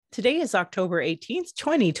Today is October 18th,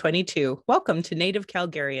 2022. Welcome to Native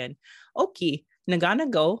Calgarian. Oki,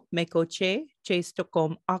 Naganago, Mekoche, Che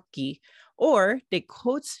Stokom Aki, or De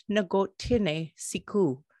Kots Nagotine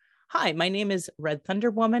Siku. Hi, my name is Red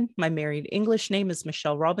Thunder Woman. My married English name is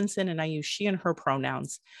Michelle Robinson, and I use she and her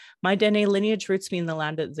pronouns. My Dene lineage roots me in the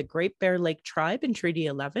land of the Great Bear Lake tribe in Treaty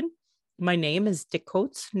 11. My name is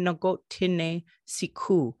Dekots Nagotine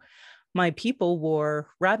Siku. My people wore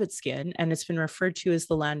rabbit skin, and it's been referred to as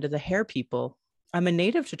the land of the hare people. I'm a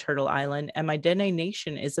native to Turtle Island, and my Dene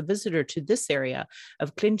Nation is a visitor to this area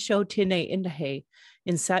of Clincho Tine Indahe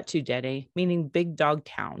in Satu Dene, meaning big dog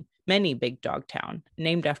town, many big dog town,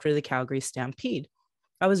 named after the Calgary Stampede.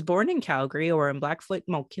 I was born in Calgary, or in Blackfoot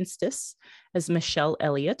Mohkinstsis, as Michelle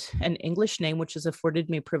Elliott, an English name which has afforded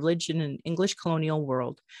me privilege in an English colonial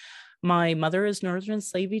world. My mother is Northern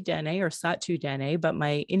Slavey Dene or Satu Dene, but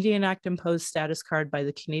my Indian Act imposed status card by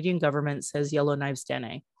the Canadian government says Yellowknives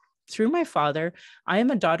Dene. Through my father, I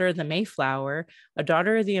am a daughter of the Mayflower, a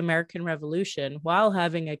daughter of the American Revolution, while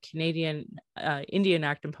having a Canadian Indian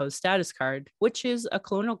Act imposed status card, which is a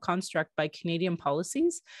colonial construct by Canadian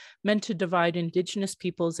policies meant to divide Indigenous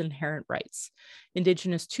peoples' inherent rights.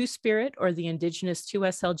 Indigenous Two-Spirit, or the Indigenous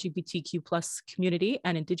 2S LGBTQ plus community,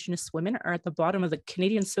 and Indigenous women are at the bottom of the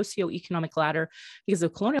Canadian socioeconomic ladder because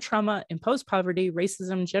of colonial trauma, imposed poverty,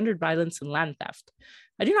 racism, gendered violence, and land theft.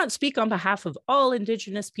 I do not speak on behalf of all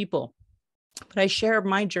Indigenous people, but I share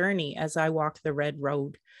my journey as I walk the red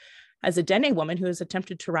road. As a Dene woman who has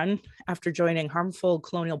attempted to run after joining harmful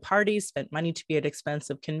colonial parties, spent money to be at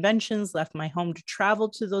expensive conventions, left my home to travel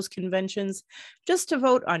to those conventions just to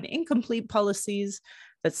vote on incomplete policies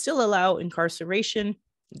that still allow incarceration,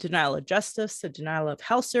 denial of justice, a denial of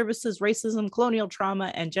health services, racism, colonial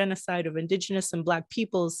trauma, and genocide of Indigenous and Black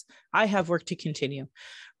peoples, I have work to continue,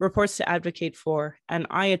 reports to advocate for, and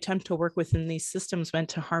I attempt to work within these systems meant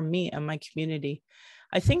to harm me and my community.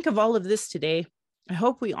 I think of all of this today. I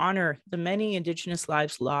hope we honor the many Indigenous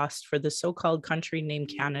lives lost for the so-called country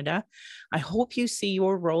named Canada. I hope you see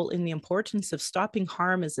your role in the importance of stopping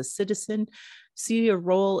harm as a citizen, see your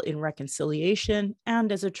role in reconciliation,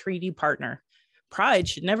 and as a treaty partner. Pride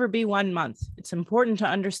should never be 1 month. It's important to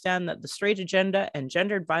understand that the straight agenda and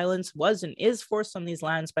gendered violence was and is forced on these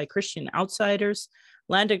lands by Christian outsiders.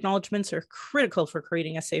 Land acknowledgements are critical for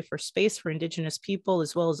creating a safer space for Indigenous people,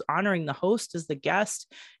 as well as honoring the host as the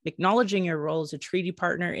guest, acknowledging your role as a treaty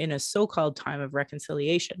partner in a so-called time of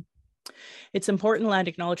reconciliation. It's important land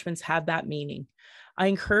acknowledgements have that meaning. I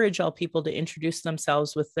encourage all people to introduce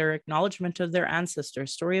themselves with their acknowledgement of their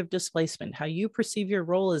ancestors, story of displacement, how you perceive your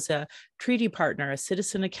role as a treaty partner, a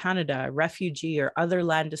citizen of Canada, a refugee, or other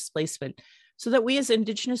land displacement, so that we as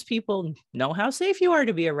Indigenous people know how safe you are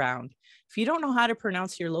to be around. If you don't know how to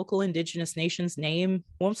pronounce your local Indigenous nation's name,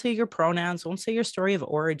 won't say your pronouns, won't say your story of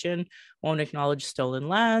origin, won't acknowledge stolen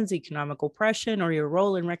lands, economic oppression, or your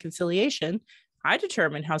role in reconciliation, I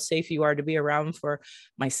determine how safe you are to be around for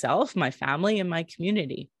myself, my family, and my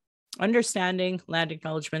community. Understanding land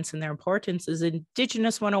acknowledgements and their importance is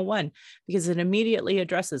Indigenous 101 because it immediately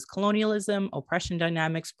addresses colonialism, oppression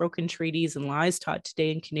dynamics, broken treaties, and lies taught today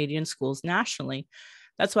in Canadian schools nationally.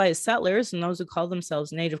 That's why as settlers and those who call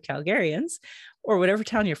themselves Native Calgarians, or whatever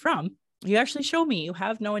town you're from, you actually show me you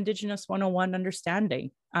have no Indigenous 101 understanding.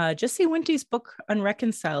 Jesse Winty's book,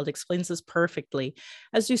 Unreconciled, explains this perfectly,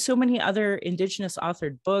 as do so many other Indigenous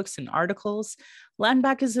authored books and articles. Land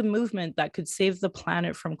back is a movement that could save the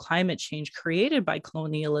planet from climate change created by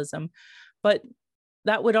colonialism, but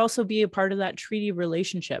that would also be a part of that treaty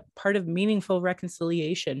relationship, part of meaningful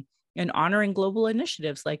reconciliation and honoring global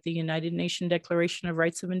initiatives like the United Nations Declaration of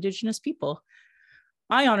Rights of Indigenous People.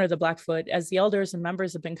 I honor the Blackfoot as the elders and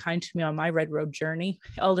members have been kind to me on my Red Road journey.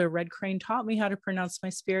 Elder Red Crane taught me how to pronounce my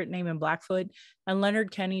spirit name in Blackfoot, and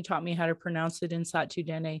Leonard Kenny taught me how to pronounce it in Satu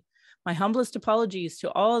Dene. My humblest apologies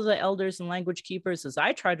to all the elders and language keepers as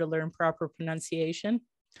I try to learn proper pronunciation.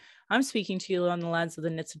 I'm speaking to you on the lands of the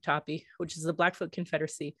Niitsitapi, which is the Blackfoot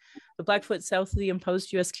Confederacy. The Blackfoot south of the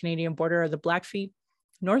imposed US-Canadian border are the Blackfeet.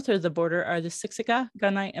 North of the border are the Siksika,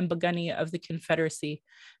 Gunai, and Bagani of the Confederacy.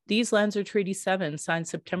 These lands are Treaty 7, signed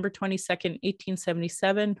September 22nd,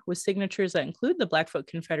 1877, with signatures that include the Blackfoot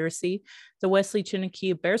Confederacy, the Wesley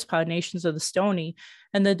Chiniki Bearspaw Nations of the Stoney,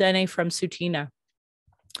 and the Dene from Tsuut'ina.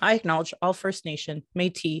 I acknowledge all First Nation,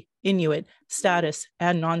 Métis, Inuit, status,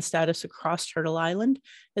 and non-status across Turtle Island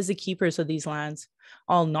as the keepers of these lands.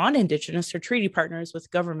 All non-Indigenous are treaty partners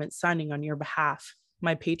with government signing on your behalf.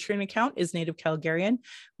 My Patreon account is Native Calgarian,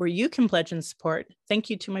 where you can pledge and support. Thank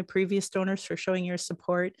you to my previous donors for showing your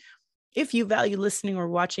support. If you value listening or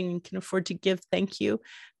watching and can afford to give, thank you.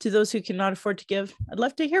 To those who cannot afford to give, I'd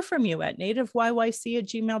love to hear from you at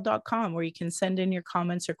nativeyyc@gmail.com, where you can send in your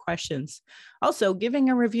comments or questions. Also, giving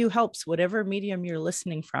a review helps whatever medium you're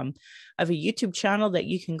listening from. I have a YouTube channel that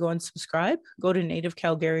you can go and subscribe. Go to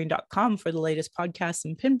nativecalgarian.com for the latest podcasts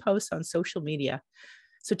and pin posts on social media.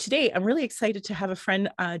 So today, I'm really excited to have a friend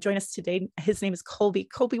join us today. His name is Colby.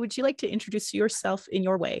 Colby, would you like to introduce yourself in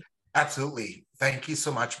your way? Absolutely. Thank you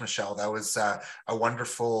so much, Michelle. That was a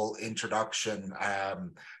wonderful introduction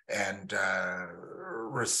and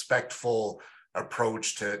respectful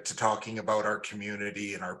approach to talking about our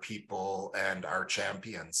community and our people and our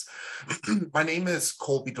champions. My name is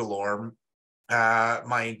Colby Delorme.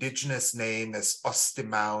 My Indigenous name is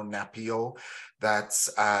Ostimau Napio. That's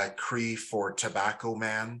Cree for tobacco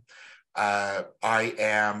man. I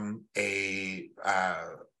am a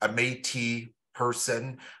Métis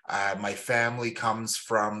person. My family comes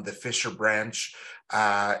from the Fisher Branch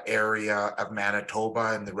area of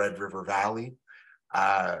Manitoba in the Red River Valley.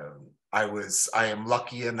 I am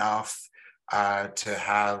lucky enough to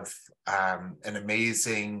have an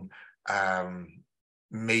amazing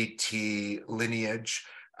Métis lineage.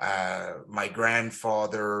 My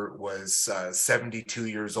grandfather was 72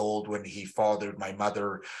 years old when he fathered my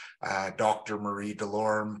mother, Dr. Marie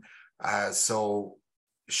Delorme. So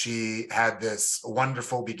she had this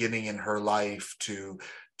wonderful beginning in her life to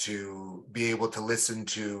be able to listen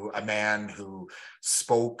to a man who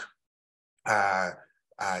spoke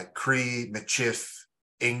Cree, Michif,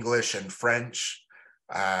 English, and French,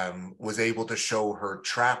 was able to show her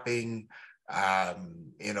trapping,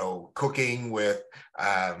 cooking with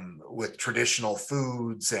traditional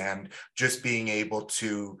foods, and just being able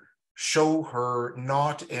to show her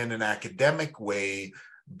not in an academic way,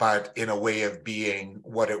 but in a way of being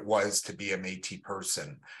what it was to be a Métis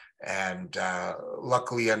person. And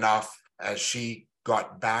luckily enough, as she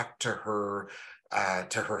got back to her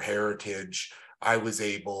heritage, I was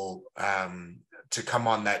able to come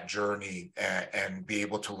on that journey and be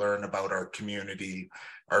able to learn about our community,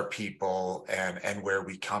 our people, and where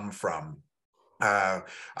we come from.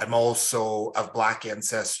 I'm also of Black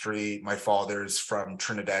ancestry. My father's from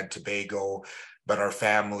Trinidad, Tobago, but our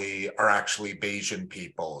family are actually Bajan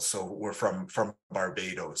people. So we're from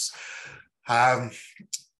Barbados. I'm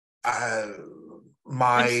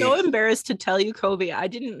so embarrassed to tell you, Colby. I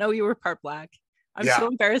didn't know you were part Black. I'm so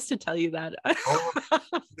embarrassed to tell you that.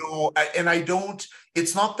 No, and I don't,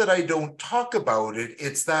 it's not that I don't talk about it.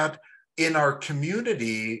 It's that in our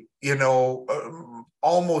community,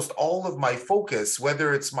 almost all of my focus,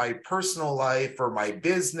 whether it's my personal life or my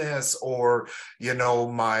business or,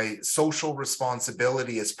 my social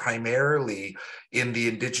responsibility, is primarily in the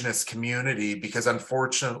Indigenous community, because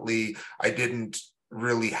unfortunately I didn't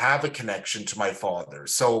really have a connection to my father.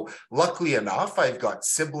 So luckily enough, I've got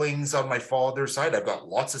siblings on my father's side. I've got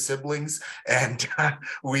lots of siblings, and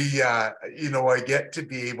we, I get to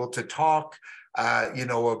be able to talk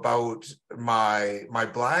about my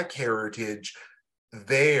Black heritage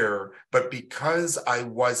there, but because I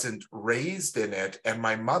wasn't raised in it, and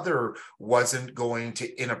my mother wasn't going to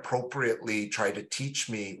inappropriately try to teach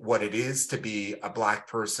me what it is to be a Black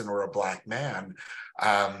person or a Black man,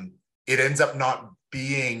 it ends up not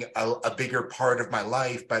being a bigger part of my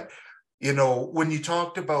life. But when you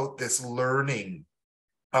talked about this learning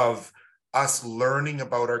of us learning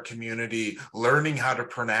about our community, learning how to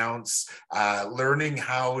pronounce, learning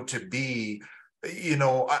how to be,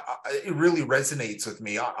 it really resonates with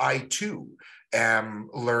me. I too am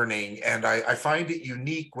learning, and I find it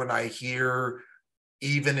unique when I hear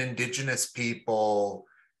even Indigenous people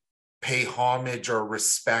pay homage or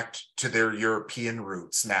respect to their European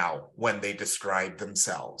roots now when they describe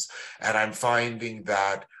themselves. And I'm finding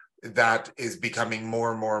that is becoming more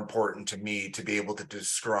and more important to me, to be able to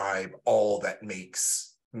describe all that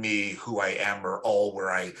makes me who I am, or all where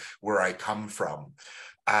I come from.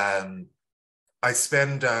 I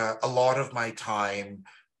spend a lot of my time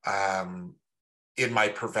in my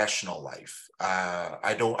professional life.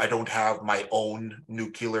 I don't have my own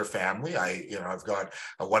nuclear family. I've got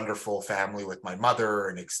a wonderful family with my mother,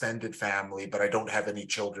 an extended family, but I don't have any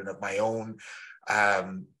children of my own.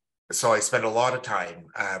 So I spend a lot of time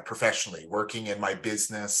professionally working in my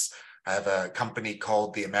business. I have a company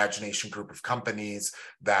called the Imagination Group of Companies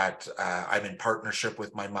that I'm in partnership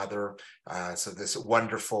with my mother. So this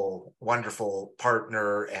wonderful, wonderful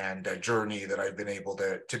partner and a journey that I've been able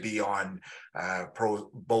to be on,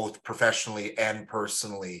 both professionally and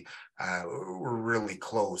personally. We're really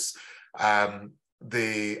close. A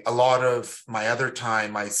lot of my other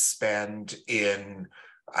time I spend in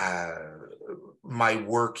my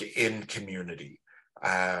work in community.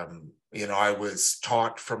 I was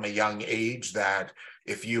taught from a young age that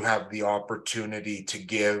if you have the opportunity to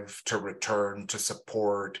give, to return, to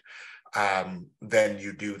support, then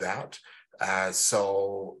you do that. I've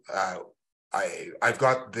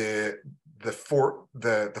got the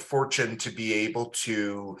fortune to be able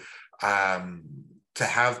to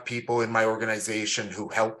have people in my organization who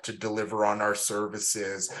help to deliver on our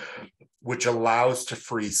services, which allows to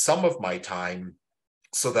free some of my time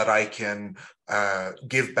so that I can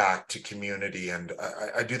give back to community. And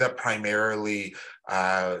I do that primarily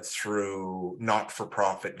through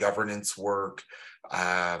not-for-profit governance work,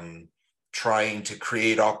 trying to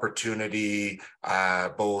create opportunity,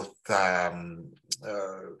 both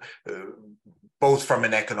from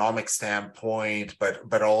an economic standpoint,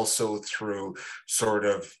 but also through sort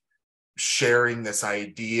of sharing this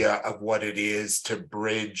idea of what it is to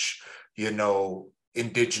bridge,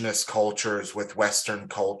 Indigenous cultures with Western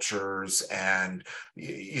cultures, and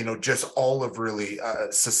just all of really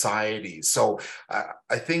society. So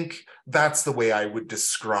I think that's the way I would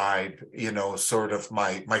describe sort of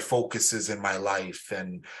my focuses in my life,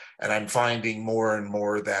 and I'm finding more and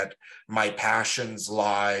more that my passions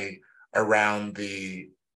lie around the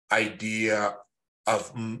idea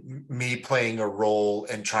of me playing a role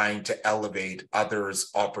in trying to elevate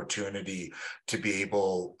others' opportunity to be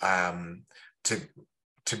able to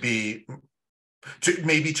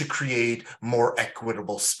create more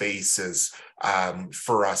equitable spaces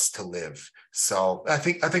for us to live. So I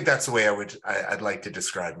think that's the way I'd like to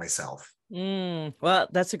describe myself. Well,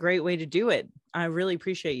 that's a great way to do it. I really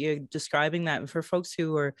appreciate you describing that. And for folks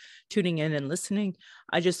who are tuning in and listening,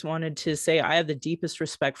 I just wanted to say I have the deepest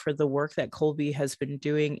respect for the work that Colby has been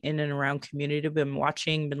doing in and around community. I've been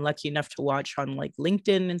lucky enough to watch on like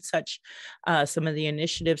LinkedIn and such, some of the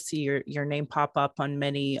initiatives, see your name pop up on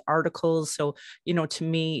many articles. So, to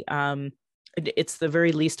me, it's the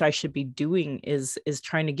very least I should be doing is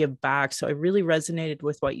trying to give back. So I really resonated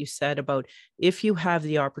with what you said about if you have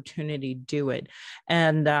the opportunity, do it.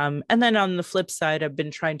 And then on the flip side, I've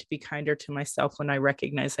been trying to be kinder to myself when I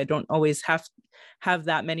recognize I don't always have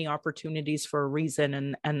that many opportunities for a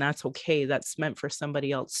reason, and that's okay. That's meant for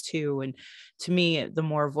somebody else too. And to me, the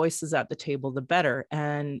more voices at the table, the better.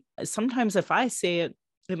 And sometimes if I say it,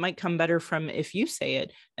 it might come better from if you say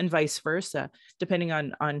it, and vice versa, depending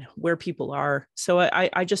on where people are. So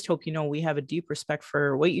I just hope we have a deep respect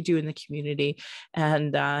for what you do in the community.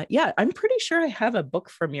 And I'm pretty sure I have a book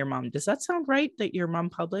from your mom. Does that sound right, that your mom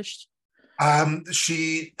published?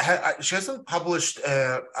 She hasn't published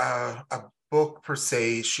a book per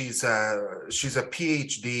se. She's a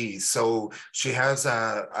PhD, so she has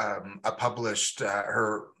a published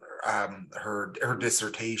her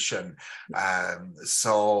dissertation.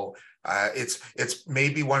 So it's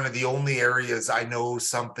maybe one of the only areas I know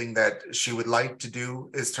something that she would like to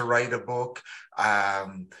do is to write a book.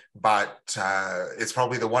 But it's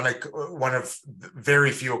probably the one of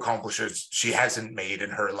very few accomplishments she hasn't made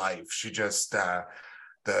in her life. She just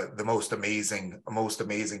the most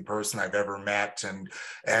amazing person I've ever met,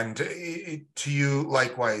 and to you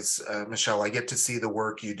likewise, Michelle. I get to see the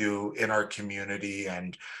work you do in our community,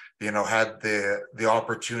 and had the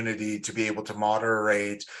opportunity to be able to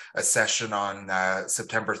moderate a session on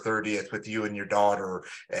September 30th with you and your daughter,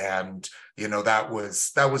 and that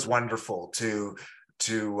was wonderful to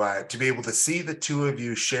be able to see the two of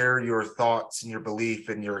you share your thoughts and your belief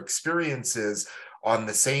and your experiences on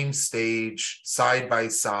the same stage, side by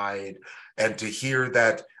side, and to hear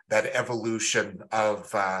that evolution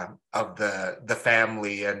of the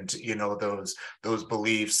family, and those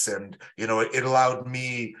beliefs, and it allowed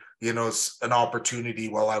me an opportunity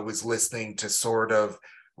while I was listening to sort of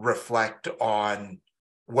reflect on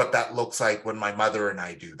what that looks like when my mother and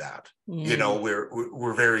I do that.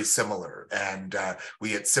 We're very similar, and we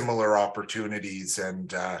get similar opportunities,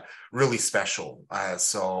 and really special.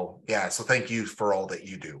 So thank you for all that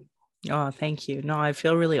you do. Oh, thank you. No, I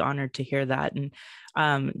feel really honored to hear that. And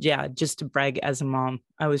just to brag, as a mom,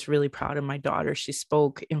 I was really proud of my daughter. She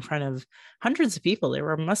spoke in front of hundreds of people.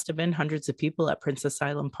 Must have been hundreds of people at Princess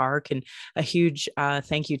Island Park. And a huge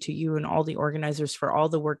thank you to you and all the organizers for all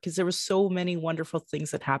the work, because there were so many wonderful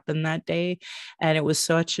things that happened that day. And it was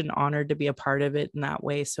such an honor to be a part of it in that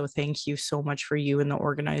way. So thank you so much for you and the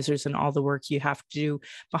organizers and all the work you have to do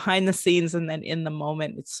behind the scenes and then in the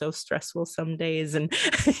moment. It's so stressful some days. And,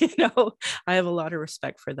 I have a lot of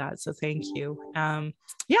respect for that. So thank you.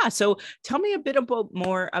 So tell me a bit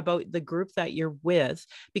more about the group that you're with,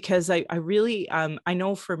 because I really, I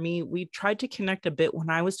know for me, we tried to connect a bit when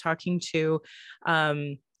I was talking to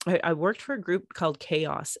I worked for a group called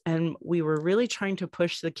Chaos, and we were really trying to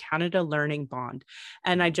push the Canada Learning Bond.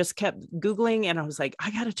 And I just kept Googling, and I was like, I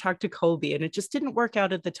got to talk to Colby. And it just didn't work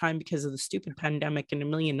out at the time because of the stupid pandemic and a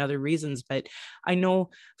million other reasons. But I know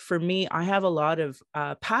for me, I have a lot of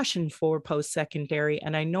passion for post-secondary,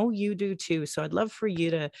 and I know you do too. So I'd love for you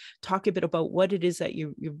to talk a bit about what it is that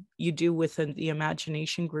you do within the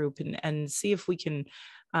Imagination Group, and see if we can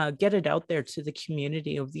get it out there to the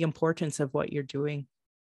community of the importance of what you're doing.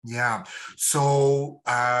 Yeah. So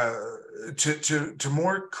to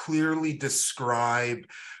more clearly describe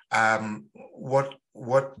what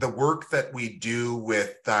the work that we do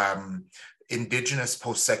with Indigenous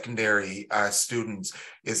post-secondary students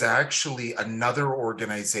is actually another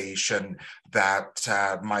organization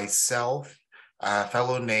that myself, a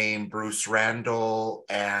fellow named Bruce Randall,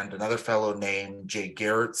 and another fellow named Jay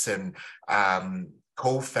Gerritsen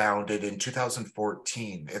co-founded in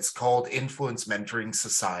 2014. It's called Influence Mentoring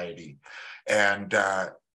Society, and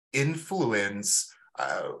Influence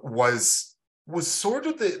was sort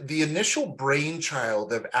of the initial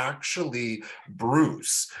brainchild of actually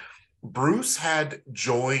Bruce. Bruce had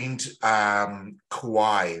joined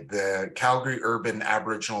Kauai, the Calgary Urban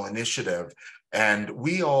Aboriginal Initiative, and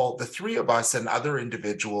we all, the three of us and other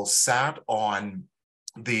individuals, sat on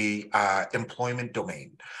the employment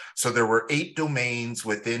domain. So there were 8 domains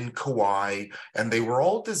within Kauai, and they were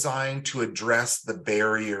all designed to address the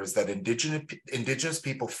barriers that Indigenous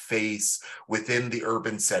people face within the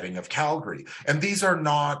urban setting of Calgary. And these are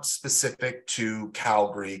not specific to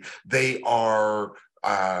Calgary. They are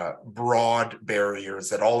broad barriers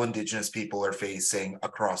that all Indigenous people are facing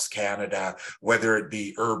across Canada, whether it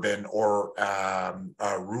be urban or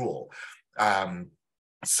rural.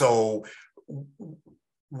 So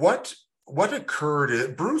what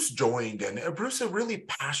occurred, Bruce joined, and Bruce, a really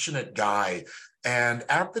passionate guy. And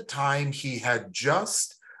at the time, he had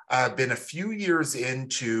just been a few years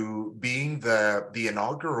into being the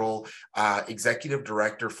inaugural executive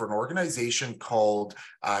director for an organization called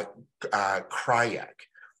CRIAC.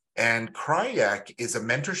 And CRIAC is a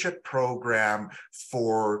mentorship program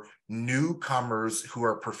for newcomers who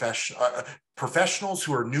are professionals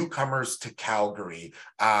who are newcomers to Calgary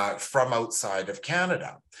from outside of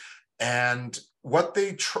Canada. And what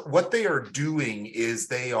they are doing is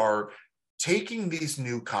they are taking these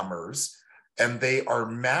newcomers and they are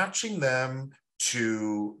matching them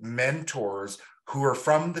to mentors who are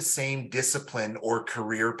from the same discipline or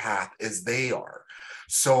career path as they are.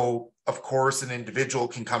 So, of course, an individual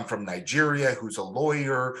can come from Nigeria who's a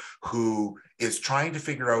lawyer who is trying to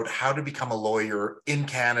figure out how to become a lawyer in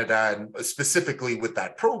Canada, and specifically with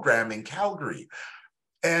that program in Calgary.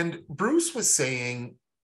 And Bruce was saying,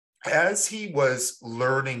 as he was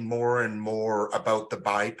learning more and more about the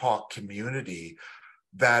BIPOC community,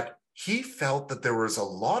 that he felt that there was a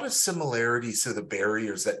lot of similarities to the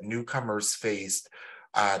barriers that newcomers faced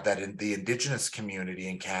that in the Indigenous community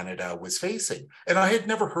in Canada was facing. And I had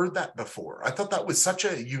never heard that before. I thought that was such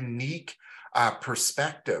a unique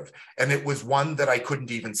perspective, and it was one that I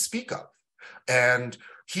couldn't even speak of. And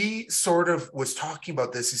he sort of was talking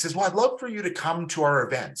about this. He says, well, I'd love for you to come to our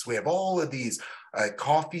events. We have all of these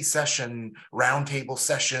coffee session, roundtable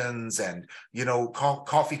sessions, and,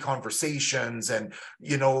 coffee conversations. And,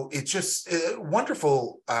 it's just a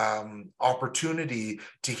wonderful opportunity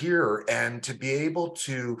to hear and to be able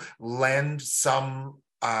to lend some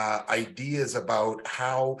ideas about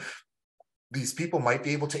how these people might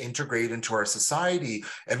be able to integrate into our society,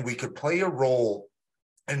 and we could play a role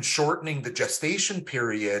in shortening the gestation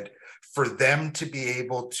period for them to be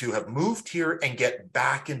able to have moved here and get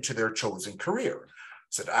back into their chosen career. I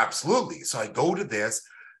said, absolutely. So I go to this.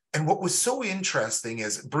 And what was so interesting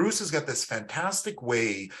is Bruce has got this fantastic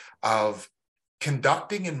way of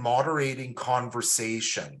conducting and moderating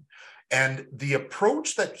conversation. And the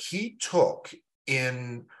approach that he took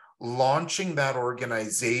in launching that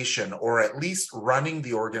organization, or at least running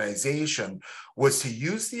the organization, was to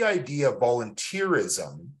use the idea of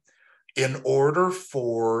volunteerism in order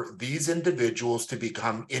for these individuals to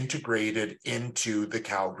become integrated into the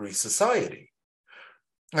Calgary society.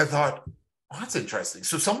 I thought, well, that's interesting.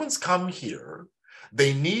 So someone's come here,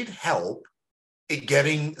 they need help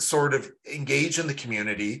getting sort of engaged in the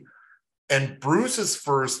community. And Bruce's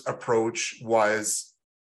first approach was,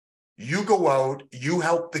 you go out, you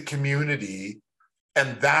help the community,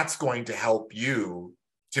 and that's going to help you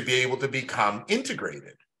to be able to become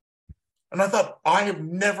integrated. And I thought, I have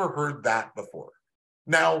never heard that before.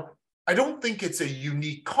 Now, I don't think it's a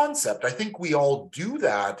unique concept. I think we all do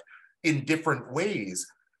that in different ways,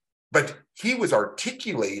 but he was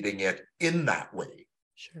articulating it in that way.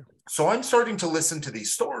 Sure. So I'm starting to listen to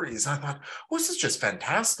these stories. And I thought, well, this is just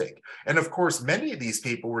fantastic. And of course, many of these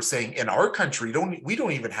people were saying, in our country, we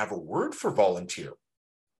don't even have a word for volunteer.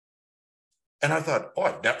 And I thought,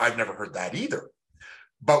 oh, I've never heard that either.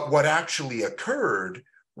 But what actually occurred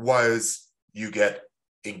was you get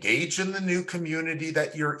engaged in the new community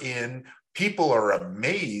that you're in. People are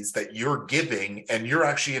amazed that you're giving and you're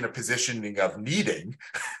actually in a positioning of needing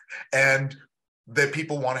and that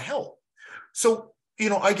people want to help. So,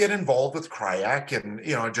 I get involved with CRIAC and,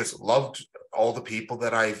 I just loved all the people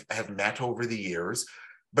that I have met over the years.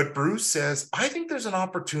 But Bruce says, I think there's an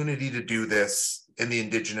opportunity to do this in the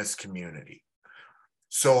Indigenous community.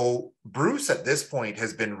 So Bruce at this point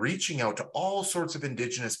has been reaching out to all sorts of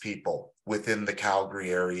Indigenous people within the Calgary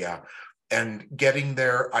area and getting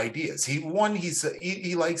their ideas.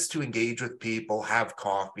 He likes to engage with people, have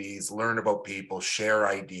coffees, learn about people, share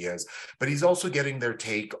ideas, but he's also getting their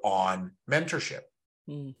take on mentorship.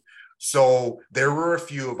 Mm. So there were a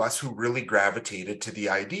few of us who really gravitated to the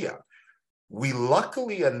idea. We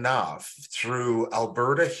luckily enough, through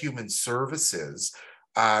Alberta Human Services,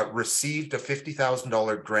 received a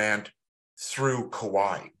 $50,000 grant through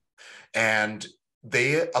Kauai. And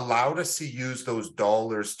they allowed us to use those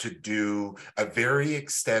dollars to do a very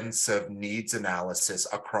extensive needs analysis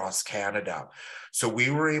across Canada. So we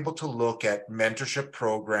were able to look at mentorship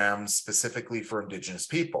programs specifically for Indigenous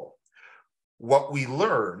people. What we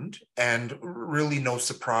learned, and really no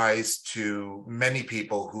surprise to many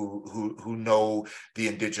people who know the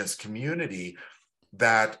Indigenous community,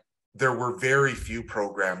 that there were very few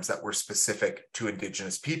programs that were specific to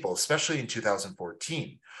Indigenous people, especially in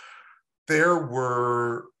 2014.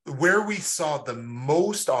 Where we saw the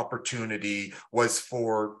most opportunity was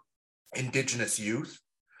for Indigenous youth.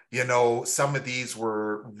 Some of these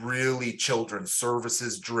were really children's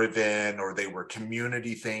services driven, or they were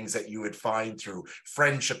community things that you would find through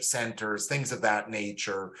friendship centers, things of that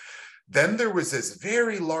nature. Then there was this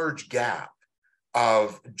very large gap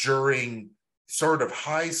of during sort of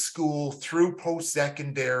high school through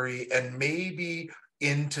post-secondary and maybe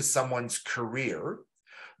into someone's career.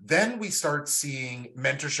 Then we start seeing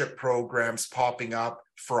mentorship programs popping up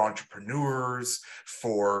for entrepreneurs,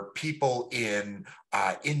 for people in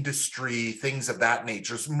industry, things of that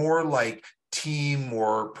nature. It's more like team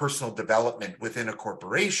or personal development within a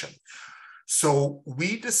corporation. So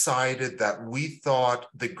we decided that we thought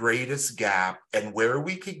the greatest gap and where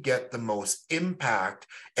we could get the most impact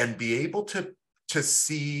and be able to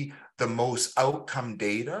see the most outcome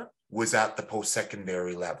data was at the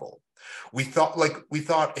post-secondary level. We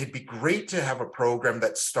thought it'd be great to have a program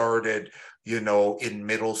that started, in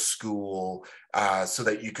middle school, so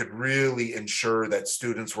that you could really ensure that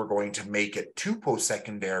students were going to make it to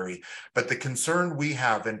post-secondary. But the concern we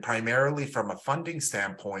have, and primarily from a funding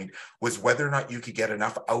standpoint, was whether or not you could get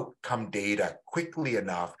enough outcome data quickly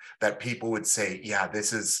enough that people would say, yeah,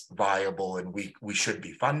 this is viable and we should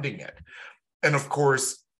be funding it. And of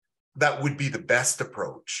course, that would be the best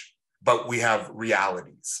approach. But we have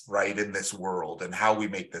realities, right, in this world and how we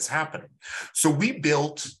make this happen. So we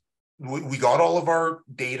got all of our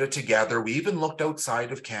data together. We even looked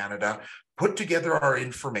outside of Canada, put together our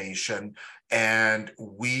information, and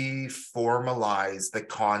we formalized the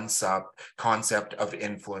concept of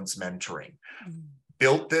influence mentoring. Mm-hmm.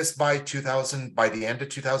 Built this by the end of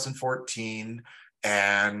 2014.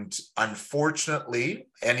 And unfortunately,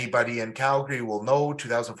 anybody in Calgary will know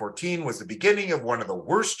 2014 was the beginning of one of the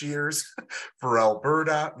worst years for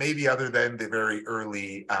Alberta, maybe other than the very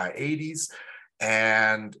early 80s.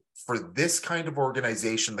 And for this kind of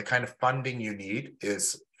organization, the kind of funding you need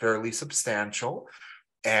is fairly substantial.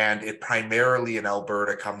 And it primarily in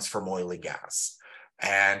Alberta comes from oil and gas.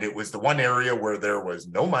 And it was the one area where there was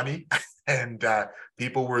no money and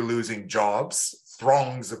people were losing jobs.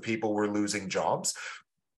 Throngs of people were losing jobs.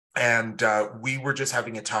 And we were just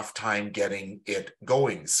having a tough time getting it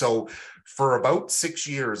going. So for about 6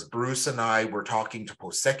 years, Bruce and I were talking to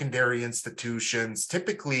post-secondary institutions,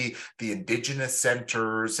 typically the Indigenous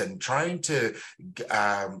centers, and trying to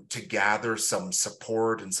gather some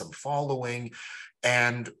support and some following.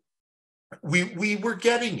 And we were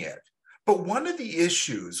getting it. But one of the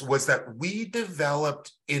issues was that we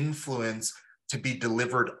developed influence to be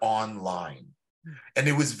delivered online. And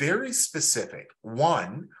it was very specific.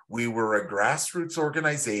 One, we were a grassroots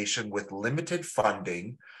organization with limited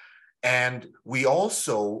funding. And we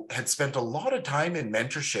also had spent a lot of time in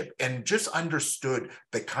mentorship and just understood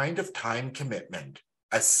the kind of time commitment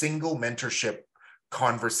a single mentorship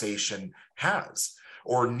conversation has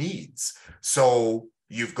or needs. So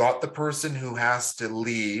you've got the person who has to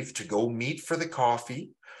leave to go meet for the coffee.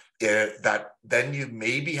 that then you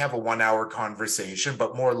maybe have a 1 hour conversation,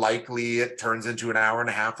 but more likely it turns into an hour and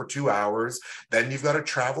a half or 2 hours. Then you've got to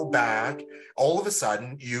travel back. All of a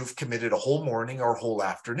sudden, you've committed a whole morning or whole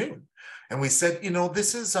afternoon. And we said,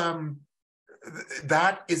 this is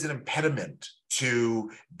that is an impediment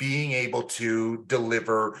to being able to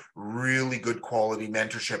deliver really good quality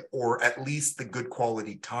mentorship, or at least the good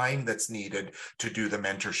quality time that's needed to do the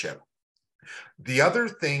mentorship. The other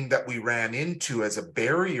thing that we ran into as a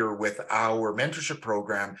barrier with our mentorship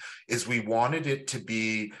program is we wanted it to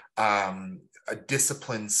be a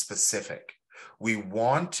discipline specific. We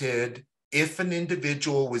wanted, if an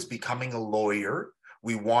individual was becoming a lawyer,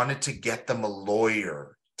 we wanted to get them a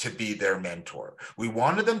lawyer to be their mentor. We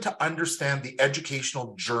wanted them to understand the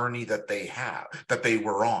educational journey that they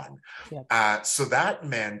were on. Yep. So that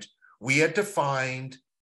meant we had to find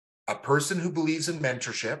a person who believes in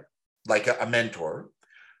mentorship, like a mentor.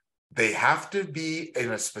 They have to be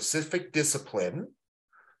in a specific discipline.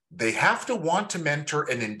 They have to want to mentor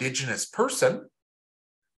an Indigenous person,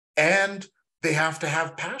 and they have to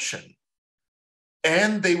have passion,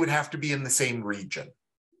 and they would have to be in the same region.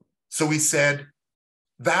 So we said,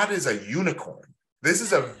 that is a unicorn. This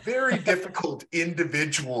is a very difficult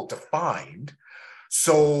individual to find.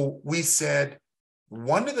 So we said,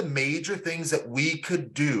 one of the major things that we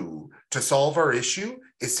could do to solve our issue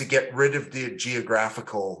is to get rid of the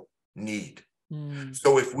geographical need.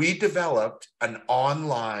 So if we developed an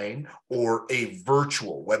online or a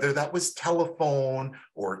virtual, whether that was telephone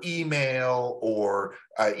or email or,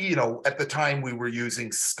 at the time we were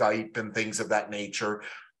using Skype and things of that nature,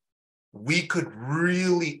 we could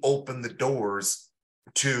really open the doors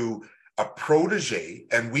to a protege,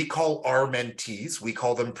 and we call our mentees, we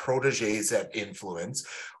call them proteges at Influence.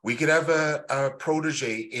 We could have a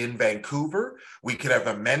protege in Vancouver. We could have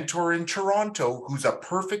a mentor in Toronto who's a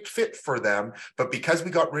perfect fit for them. But because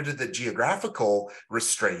we got rid of the geographical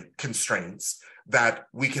constraints, that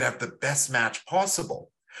we could have the best match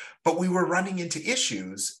possible. But we were running into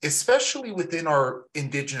issues, especially within our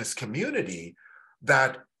Indigenous community,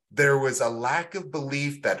 that there was a lack of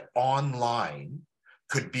belief that online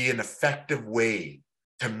could be an effective way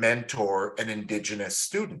to mentor an Indigenous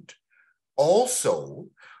student. Also,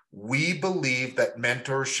 we believe that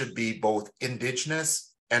mentors should be both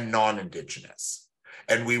Indigenous and non-Indigenous.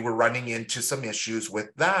 And we were running into some issues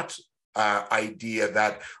with that idea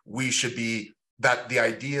that the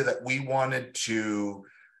idea that we wanted to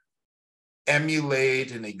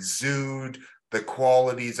emulate and exude the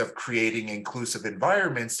qualities of creating inclusive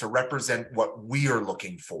environments to represent what we are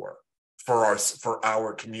looking for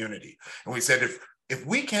our community. And we said, if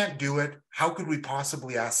we can't do it, how could we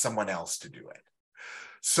possibly ask someone else to do it?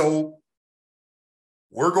 So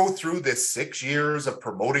we're going through this 6 years of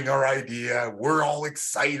promoting our idea. We're all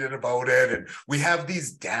excited about it. And we have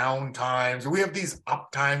these down times, we have these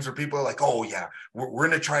up times where people are like, oh yeah, we're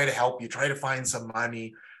going to try to help you, try to find some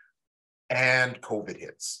money. And COVID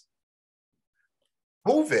hits.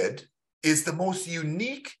 COVID is the most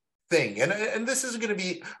unique thing. And this isn't going to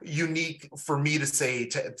be unique for me to say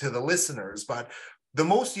to the listeners, but the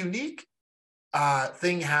most unique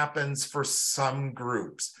thing happens for some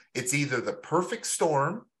groups. It's either the perfect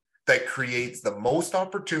storm that creates the most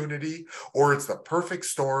opportunity, or it's the perfect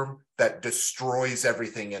storm that destroys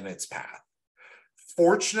everything in its path.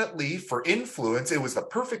 Fortunately for Influence, it was the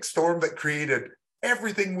perfect storm that created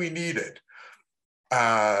everything we needed.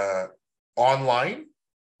 Online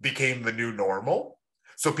became the new normal.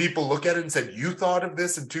 So people look at it and said, you thought of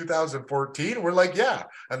this in 2014? And we're like, yeah.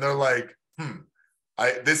 And they're like,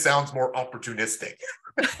 this sounds more opportunistic.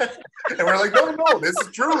 And we're like, no, this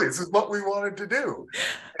is what we wanted to do.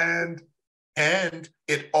 And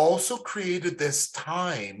it also created this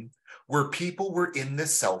time where people were in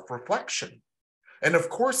this self-reflection. And of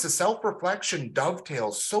course, the self-reflection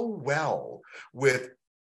dovetails so well with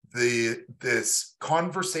this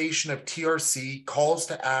conversation of TRC, calls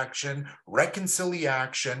to action,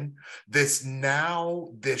 reconciliation, this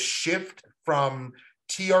shift from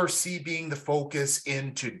TRC being the focus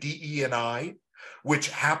into DE&I, which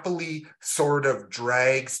happily sort of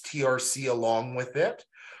drags TRC along with it.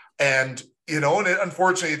 And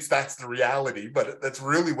unfortunately, that's the reality, but that's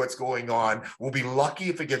really what's going on. We'll be lucky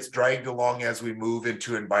if it gets dragged along as we move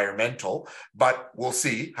into environmental, but we'll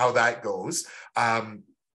see how that goes.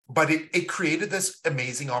 But it created this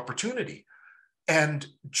amazing opportunity. And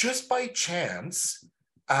just by chance,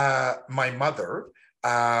 my mother,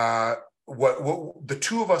 the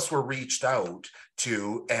two of us were reached out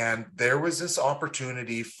to, and there was this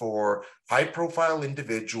opportunity for high-profile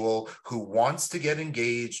individual who wants to get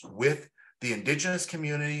engaged with the Indigenous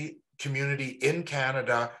community in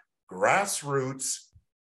Canada, grassroots,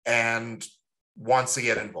 and wants to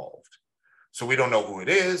get involved. So we don't know who it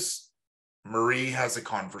is. Marie has a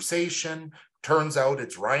conversation. Turns out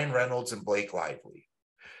it's Ryan Reynolds and Blake Lively.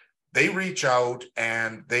 They reach out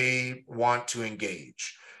and they want to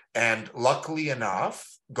engage. And luckily enough,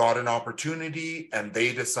 got an opportunity, and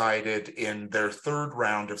they decided in their third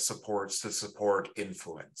round of supports to support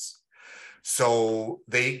Influence. So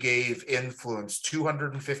they gave Influence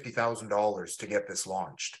 $250,000 to get this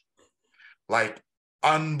launched. Like,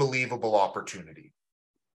 unbelievable opportunity.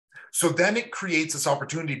 So then it creates this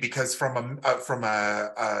opportunity, because from a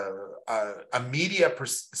media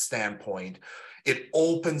standpoint, it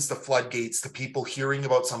opens the floodgates to people hearing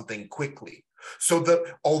about something quickly. So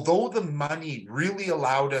although the money really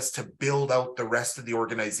allowed us to build out the rest of the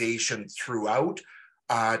organization throughout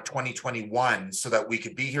 2021, so that we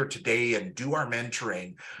could be here today and do our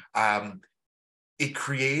mentoring, it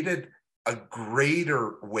created a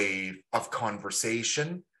greater wave of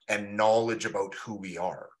conversation and knowledge about who we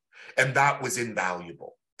are. And that was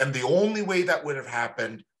invaluable. And the only way that would have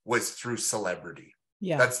happened was through celebrity.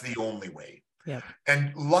 Yeah. That's the only way. Yeah.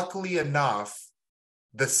 And luckily enough,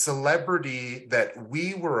 the celebrity that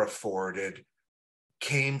we were afforded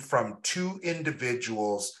came from two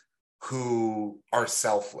individuals who are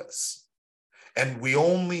selfless. And we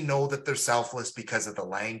only know that they're selfless because of the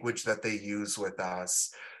language that they use with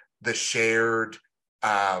us, the shared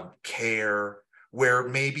care, where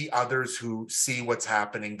maybe others who see what's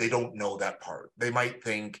happening, they don't know that part. They might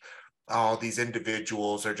think, oh, these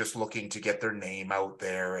individuals are just looking to get their name out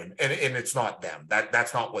there, and it's not them.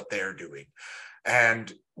 That's not what they're doing.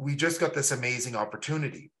 And we just got this amazing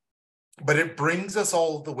opportunity. But it brings us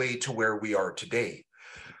all the way to where we are today.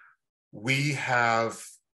 We have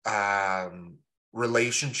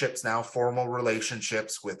relationships now, formal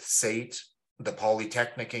relationships with SAIT, the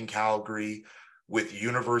Polytechnic in Calgary, with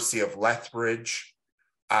University of Lethbridge,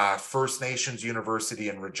 First Nations University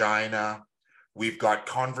in Regina. We've got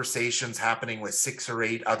conversations happening with 6 or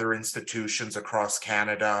 8 other institutions across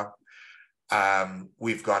Canada.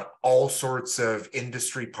 We've got all sorts of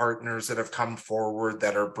industry partners that have come forward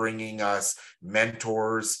that are bringing us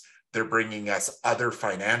mentors. They're bringing us other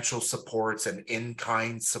financial supports and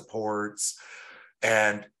in-kind supports.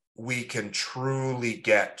 And we can truly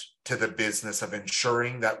get to the business of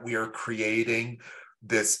ensuring that we are creating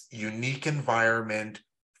this unique environment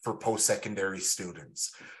for post-secondary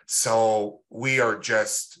students. So we are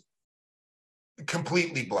just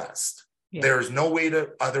completely blessed. Yeah. There's no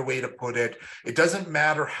other way to put it. It doesn't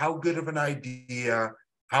matter how good of an idea,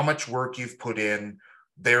 how much work you've put in,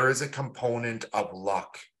 there is a component of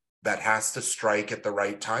luck that has to strike at the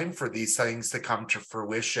right time for these things to come to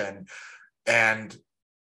fruition. And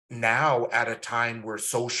now, at a time where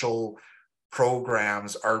social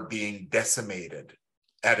programs are being decimated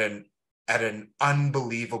at an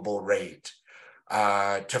unbelievable rate,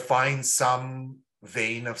 to find some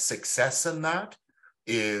vein of success in that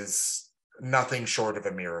is nothing short of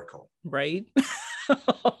a miracle. Right?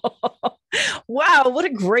 Wow, what a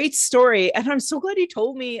great story. And I'm so glad you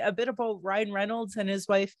told me a bit about Ryan Reynolds and his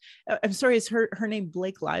wife. I'm sorry, is her name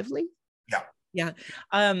Blake Lively? Yeah. Yeah.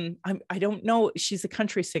 I don't know. She's a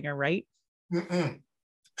country singer, right? Mm-mm.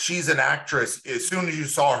 She's an actress. As soon as you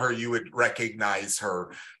saw her, you would recognize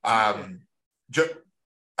her.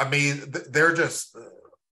 They're just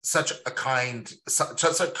such a kind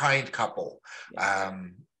couple. Yeah.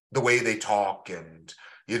 The way they talk, and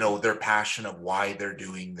their passion of why they're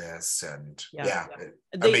doing this, and they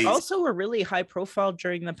amazing. Also were really high profile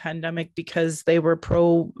during the pandemic because they were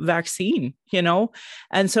pro-vaccine, and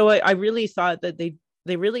so I really thought that they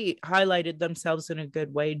really highlighted themselves in a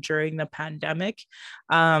good way during the pandemic,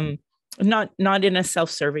 not in a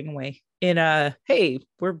self-serving way, in a, hey,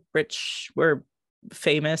 we're rich, we're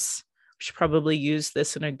famous, we should probably use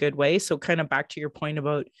this in a good way. So kind of back to your point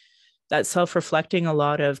about that self-reflecting, a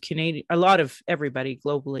lot of everybody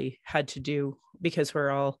globally had to do, because we're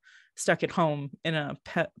all stuck at home in a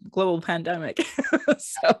global pandemic.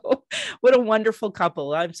 So what a wonderful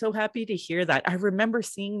couple. I'm so happy to hear that. I remember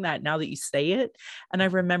seeing that now that you say it, and I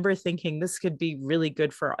remember thinking this could be really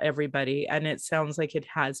good for everybody, and it sounds like it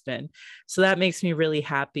has been. So that makes me really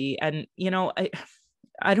happy. And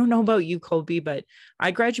I don't know about you, Colby, but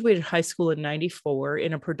I graduated high school in '94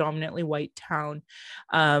 in a predominantly white town.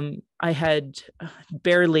 I had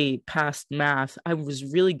barely passed math. I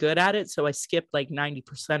was really good at it, so I skipped like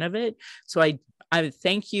 90% of it. So I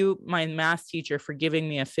thank you, my math teacher, for giving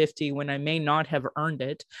me a 50 when I may not have earned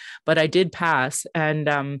it, but I did pass.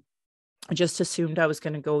 And I just assumed I was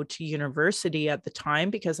going to go to university at the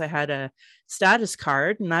time because I had a status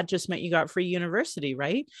card, and that just meant you got free university,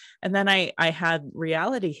 right? And then I had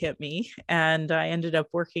reality hit me, and I ended up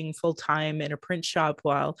working full time in a print shop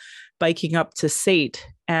while biking up to SAIT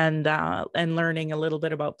and learning a little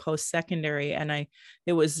bit about post secondary. And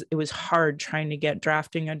it was hard trying to get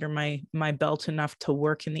drafting under my belt enough to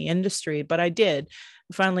work in the industry, but I did.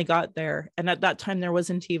 Finally got there, and at that time there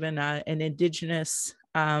wasn't even an Indigenous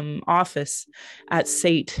office at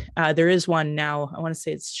SAIT. There is one now. I want to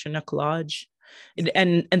say it's Chinook Lodge,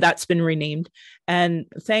 and that's been renamed. And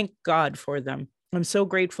thank God for them. I'm so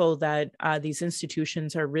grateful that these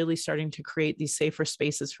institutions are really starting to create these safer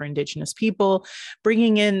spaces for Indigenous people,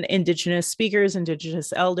 bringing in Indigenous speakers,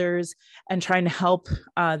 Indigenous elders, and trying to help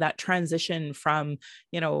that transition from,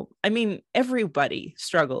 I mean, everybody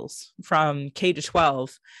struggles from K to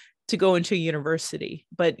 12 to go into university.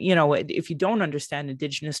 But, if you don't understand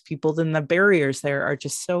Indigenous people, then the barriers there are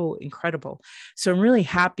just so incredible. So I'm really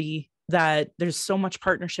happy that there's so much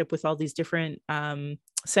partnership with all these different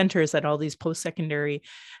centers at all these post-secondary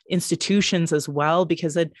institutions as well,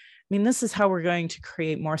 because this is how we're going to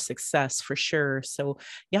create more success for sure. So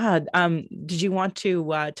yeah, did you want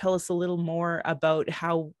to tell us a little more about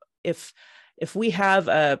how, if we have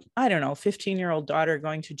a, I don't know, 15-year-old daughter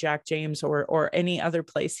going to Jack James or any other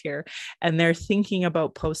place here, and they're thinking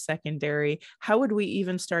about post-secondary, how would we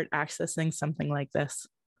even start accessing something like this?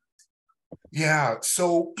 Yeah.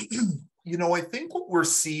 So, I think what we're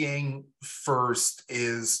seeing first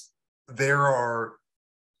is there are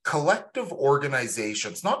collective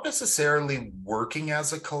organizations, not necessarily working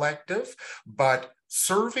as a collective, but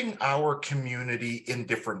serving our community in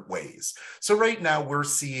different ways. So right now we're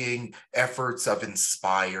seeing efforts of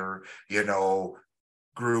Inspire,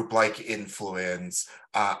 group like Influence,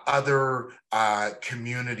 other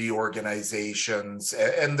community organizations,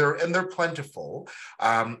 and they're plentiful,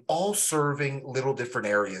 all serving little different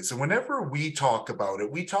areas. And whenever we talk about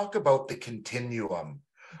it, we talk about the continuum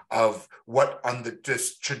of what on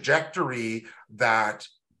this trajectory that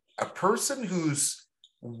a person who's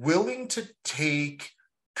willing to take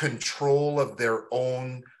control of their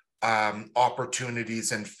own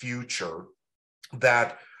opportunities and future,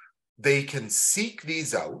 that they can seek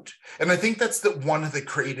these out. And I think that's one of the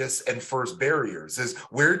greatest and first barriers is,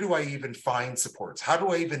 where do I even find supports? How do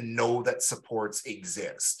I even know that supports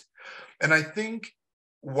exist? And I think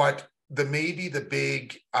what maybe the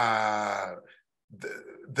big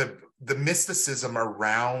the mysticism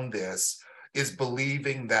around this is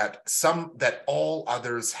believing that all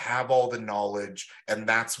others have all the knowledge and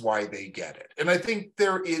that's why they get it. And I think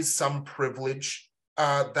there is some privilege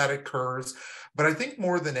that occurs, but I think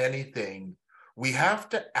more than anything, we have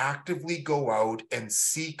to actively go out and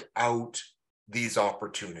seek out these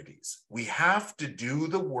opportunities. We have to do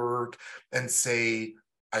the work and say,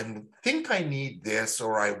 I think I need this,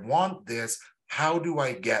 or I want this. How do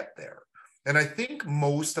I get there? And I think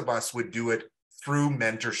most of us would do it through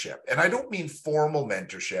mentorship. And I don't mean formal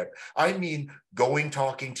mentorship. I mean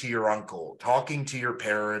talking to your uncle, talking to your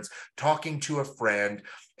parents, talking to a friend,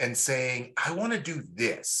 and saying, I want to do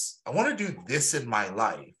this. I want to do this in my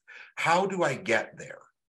life. How do I get there?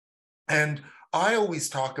 And I always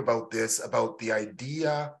talk about the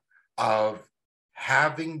idea of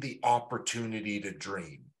having the opportunity to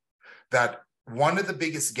dream. That one of the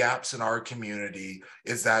biggest gaps in our community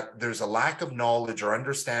is that there's a lack of knowledge or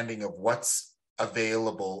understanding of what's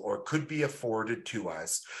available or could be afforded to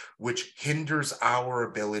us, which hinders our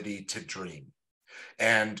ability to dream.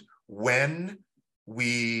 And when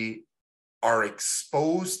we are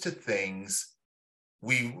exposed to things,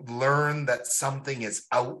 we learn that something is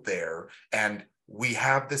out there and we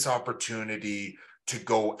have this opportunity to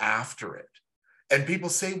go after it. And people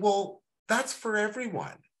say, well, that's for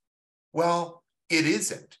everyone. Well, it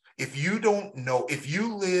isn't. If you don't know, if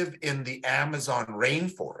you live in the Amazon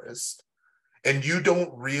rainforest and you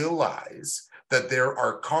don't realize that there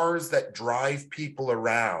are cars that drive people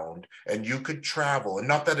around and you could travel, and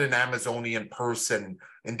not that an Amazonian person,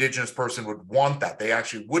 Indigenous person would want that. They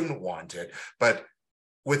actually wouldn't want it. But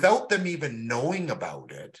without them even knowing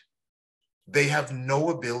about it, they have no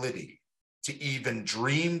ability to even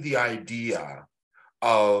dream the idea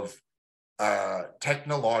of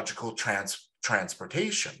technological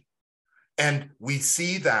transportation. And we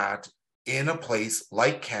see that in a place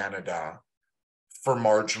like Canada for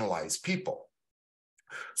marginalized people.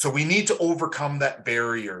 So we need to overcome that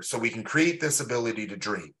barrier so we can create this ability to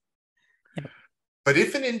dream. Yep. But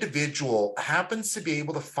if an individual happens to be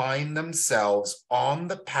able to find themselves on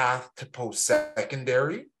the path to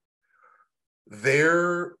post-secondary,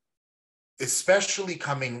 they're especially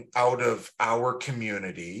coming out of our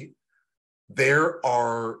community, there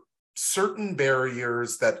are certain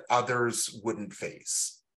barriers that others wouldn't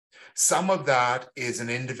face. Some of that is an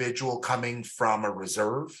individual coming from a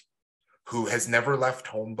reserve who has never left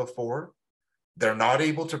home before. They're not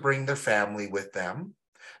able to bring their family with them.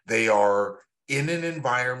 They are in an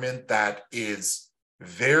environment that is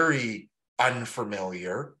very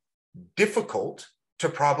unfamiliar, difficult to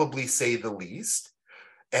probably say the least,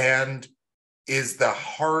 and is the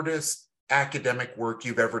hardest academic work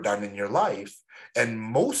you've ever done in your life. And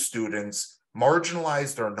most students,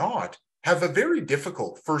 marginalized or not, have a very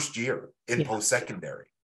difficult first year in post-secondary.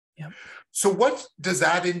 Yep. So what does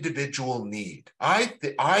that individual need? I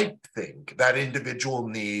think that individual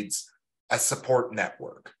needs a support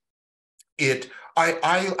network.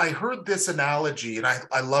 I heard this analogy and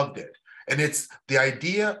I loved it. And it's the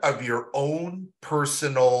idea of your own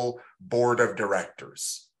personal board of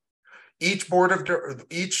directors. Each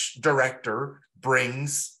director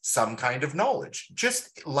brings some kind of knowledge,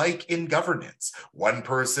 just like in governance. One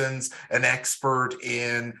person's an expert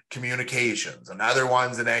in communications, another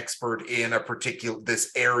one's an expert in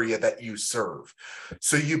this area that you serve.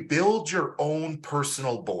 So you build your own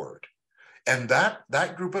personal board, and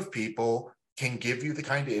that group of people can give you the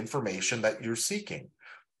kind of information that you're seeking.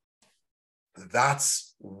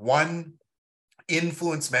 That's one.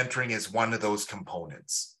 Influence mentoring is one of those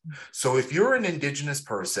components. So if you're an Indigenous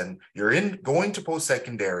person, you're going to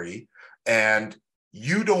post-secondary and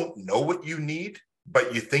you don't know what you need,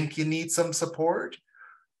 but you think you need some support,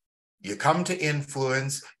 you come to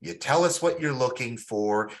Influence, you tell us what you're looking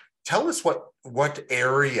for, tell us what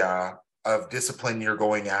area of discipline you're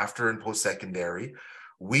going after in post-secondary.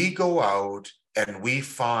 We go out and we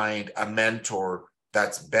find a mentor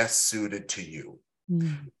that's best suited to you.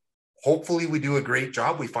 Mm. Hopefully we do a great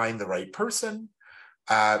job. We find the right person.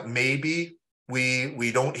 Maybe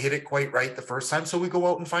we don't hit it quite right the first time, so we go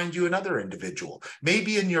out and find you another individual.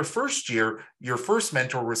 Maybe in your first year, your first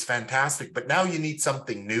mentor was fantastic, but now you need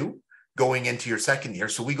something new going into your second year,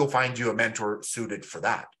 so we go find you a mentor suited for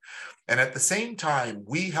that. And at the same time,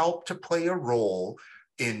 we help to play a role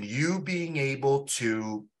in you being able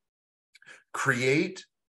to create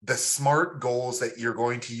the SMART goals that you're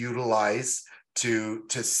going to utilize to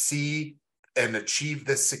see and achieve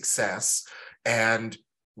this success. And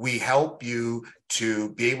we help you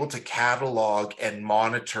to be able to catalog and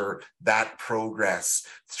monitor that progress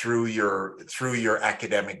through your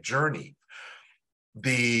academic journey.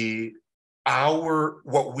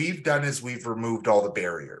 What we've done is we've removed all the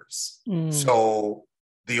barriers. So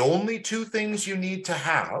the only two things you need to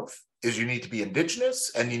have is you need to be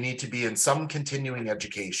Indigenous and you need to be in some continuing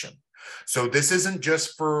education. So this isn't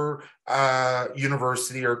just for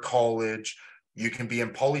university or college. You can be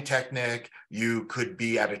in Polytechnic. You could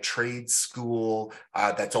be at a trade school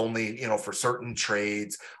that's only, for certain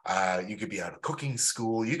trades. You could be at a cooking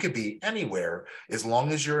school. You could be anywhere as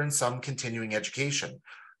long as you're in some continuing education.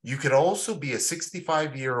 You could also be a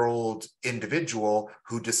 65-year-old individual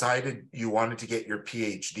who decided you wanted to get your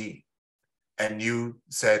PhD. And you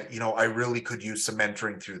said, I really could use some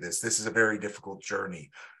mentoring through this. This is a very difficult journey.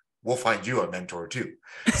 We'll find you a mentor too.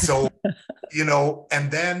 So,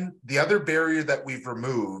 and then the other barrier that we've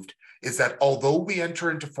removed is that although we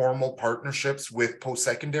enter into formal partnerships with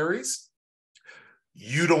post-secondaries,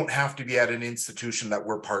 you don't have to be at an institution that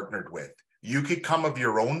we're partnered with. You could come of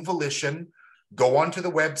your own volition, go onto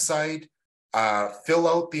the website, fill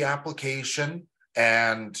out the application,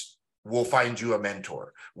 and we'll find you a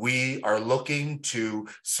mentor. We are looking to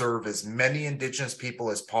serve as many Indigenous people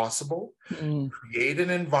as possible, create an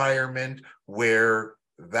environment where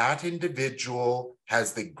that individual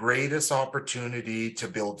has the greatest opportunity to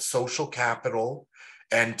build social capital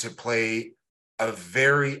and to play a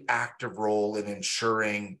very active role in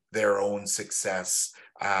ensuring their own success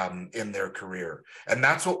in their career. And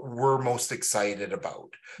that's what we're most excited about,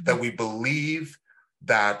 that we believe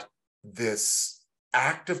that this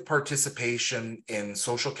active participation in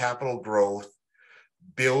social capital growth,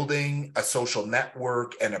 building a social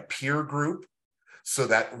network and a peer group, so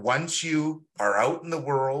that once you are out in the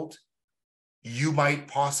world, you might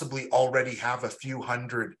possibly already have a few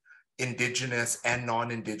hundred Indigenous and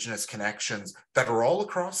non-Indigenous connections that are all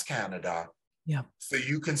across Canada. Yeah. So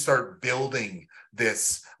you can start building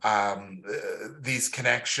this, these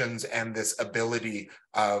connections and this ability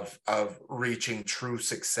of reaching true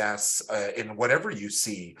success in whatever you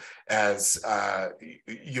see as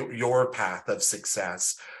your path of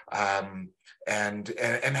success, and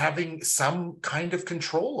having some kind of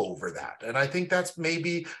control over that. And I think that's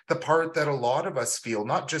maybe the part that a lot of us feel,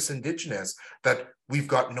 not just Indigenous, that we've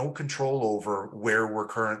got no control over where we're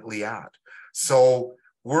currently at. So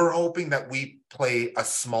we're hoping that we play a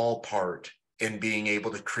small part in being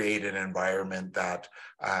able to create an environment that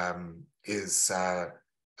is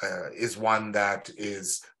one that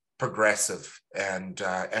is progressive and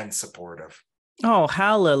supportive. Oh,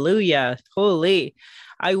 hallelujah. Holy.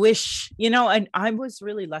 I wish, and I was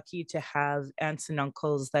really lucky to have aunts and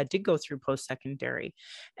uncles that did go through post-secondary.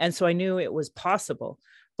 And so I knew it was possible,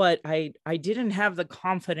 but I didn't have the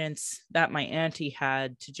confidence that my auntie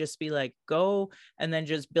had to just be like, go and then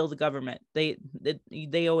just build a government. They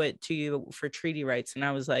owe it to you for treaty rights. And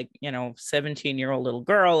I was like, 17-year-old little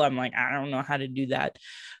girl. I'm like, I don't know how to do that.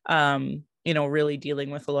 Really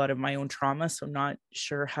dealing with a lot of my own trauma. So not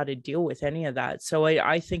sure how to deal with any of that. So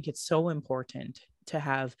I think it's so important to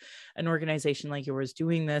have an organization like yours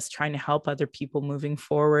doing this, trying to help other people moving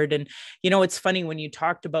forward. And, it's funny when you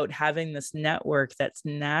talked about having this network that's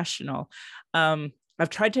national. I've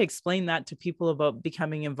tried to explain that to people about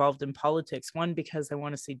becoming involved in politics. One, because I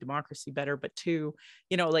want to see democracy better, but two,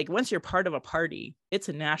 once you're part of a party, it's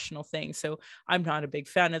a national thing. So I'm not a big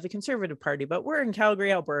fan of the Conservative Party, but we're in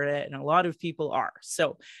Calgary, Alberta, and a lot of people are.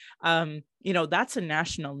 So, that's a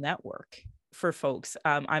national network for folks.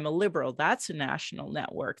 I'm a Liberal. That's a national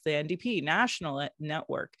network. The NDP, national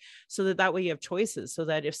network. So that way you have choices. So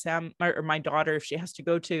that if Sam or my daughter, if she has to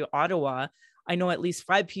go to Ottawa, I know at least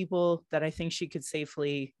 5 people that I think she could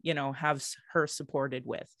safely, have her supported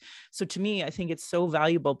with. So to me, I think it's so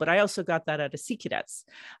valuable, but I also got that out of Sea Cadets.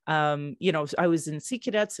 I was in Sea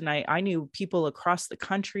Cadets and I knew people across the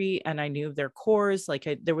country and I knew their cores,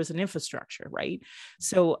 there was an infrastructure, right?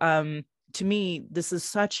 So, to me, this is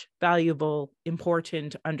such valuable,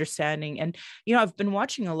 important understanding. And, I've been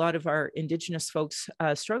watching a lot of our Indigenous folks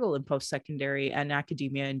struggle in post-secondary and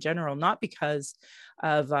academia in general, not because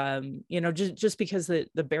of, just because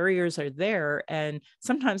the barriers are there. And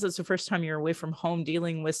sometimes it's the first time you're away from home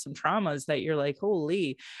dealing with some traumas that you're like,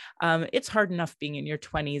 holy, it's hard enough being in your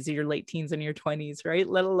 20s, or your late teens and your 20s, right?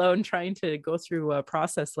 Let alone trying to go through a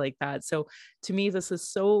process like that. So to me, this is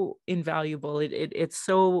so invaluable. It's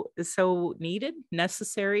so needed,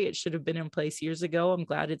 necessary. It should have been in place years ago. I'm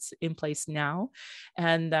glad it's in place now.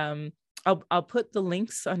 And I'll put the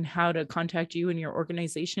links on how to contact you and your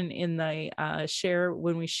organization in the share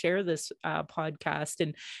when we share this podcast.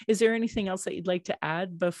 And is there anything else that you'd like to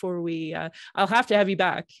add before we? I'll have to have you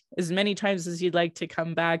back as many times as you'd like to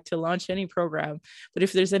come back to launch any program. But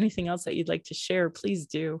if there's anything else that you'd like to share, please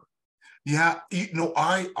do. Yeah,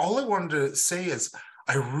 all I wanted to say is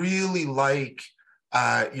I really like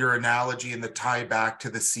your analogy and the tie back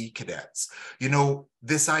to the Sea Cadets.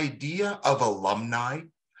 This idea of alumni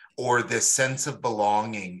or this sense of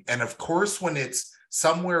belonging. And of course, when it's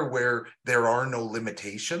somewhere where there are no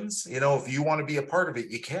limitations, if you want to be a part of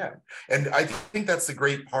it, you can. And I think that's the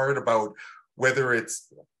great part about whether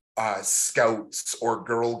it's Scouts or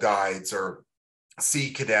Girl Guides or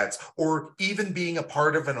Sea Cadets, or even being a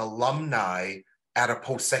part of an alumni at a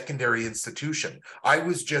post-secondary institution. I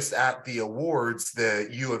was just at the awards, the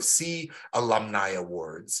U of C Alumni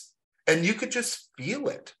Awards, and you could just feel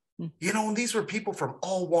it. And these were people from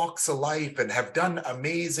all walks of life and have done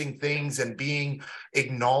amazing things and being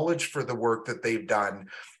acknowledged for the work that they've done.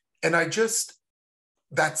 And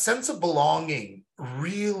that sense of belonging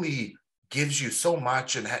really gives you so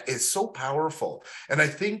much and is so powerful. And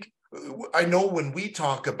I know when we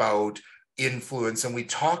talk about influence and we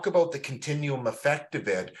talk about the continuum effect of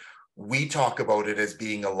it, we talk about it as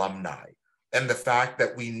being alumni and the fact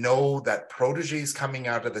that we know that proteges coming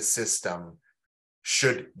out of the system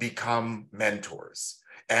should become mentors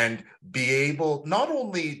and be able, not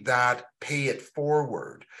only that pay it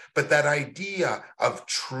forward, but that idea of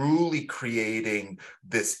truly creating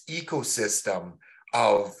this ecosystem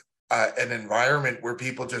of an environment where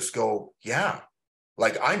people just go, yeah,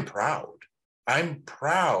 like I'm proud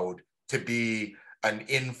to be an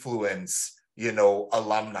influence,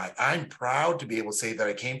 alumni. I'm proud to be able to say that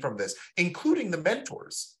I came from this, including the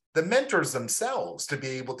mentors themselves, to be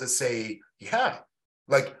able to say, yeah,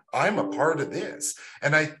 like I'm a part of this.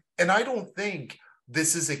 And I don't think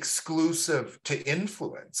this is exclusive to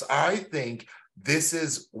influence. I think this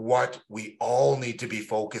is what we all need to be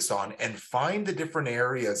focused on and find the different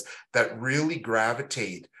areas that really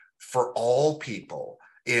gravitate for all people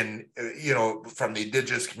in, from the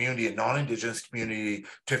Indigenous community and non-Indigenous community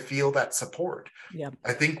to feel that support. Yeah.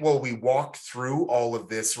 I think while we walk through all of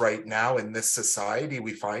this right now in this society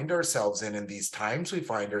we find ourselves in these times we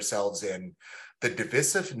find ourselves in, the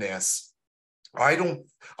divisiveness,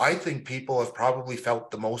 I think people have probably felt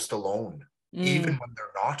the most alone, even when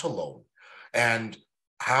they're not alone. And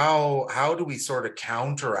how do we sort of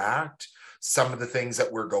counteract some of the things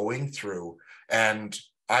that we're going through? And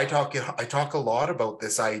I talk a lot about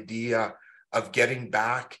this idea of getting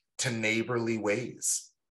back to neighborly ways?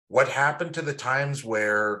 What happened to the times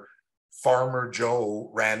where Farmer Joe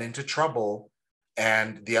ran into trouble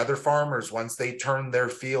and the other farmers, once they turned their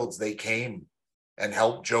fields, they came and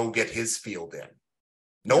helped Joe get his field in?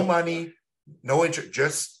 No money, no interest,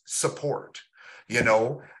 just support,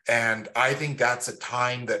 and I think that's a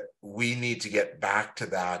time that we need to get back to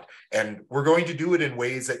that. And we're going to do it in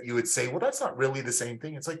ways that you would say, well, that's not really the same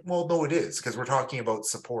thing. It's like, well, no, it is, because we're talking about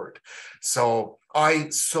support. So I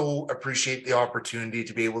so appreciate the opportunity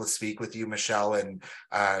to be able to speak with you, Michelle, and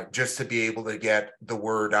just to be able to get the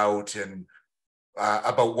word out and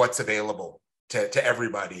about what's available to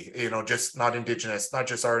everybody, just not Indigenous, not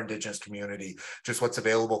just our Indigenous community, just what's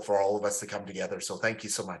available for all of us to come together. So thank you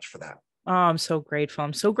so much for that. Oh, I'm so grateful.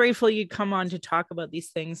 I'm so grateful you come on to talk about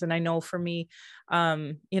these things. And I know for me,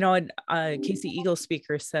 Casey Eagle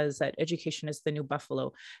speaker says that education is the new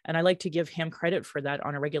buffalo. And I like to give him credit for that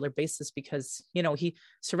on a regular basis because, he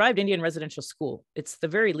survived Indian residential school. It's the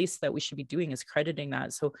very least that we should be doing is crediting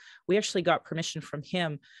that. So we actually got permission from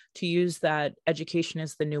him to use that education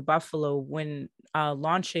is the new buffalo when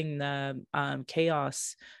launching the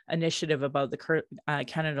CHAOS initiative about the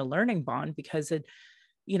Canada Learning Bond, because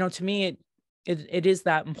to me, it is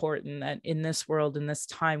that important that in this world, in this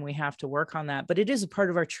time, we have to work on that. But it is a part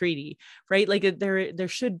of our treaty, right? Like there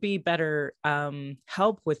should be better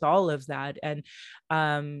help with all of that. And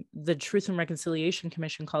the Truth and Reconciliation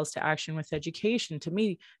Commission calls to action with education. To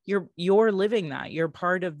me, you're living that. You're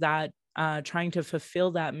part of that. Trying to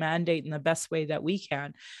fulfill that mandate in the best way that we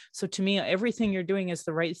can. So to me, everything you're doing is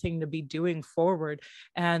the right thing to be doing forward.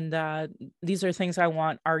 And these are things I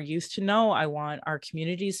want our youth to know. I want our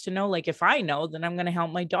communities to know. Like if I know, then I'm going to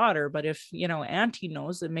help my daughter. But if, auntie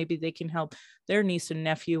knows, then maybe they can help their niece and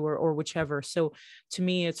nephew or whichever. So to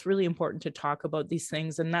me, it's really important to talk about these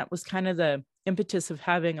things. And that was kind of the impetus of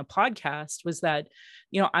having a podcast, was that,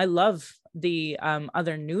 I love the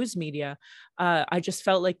other news media. I just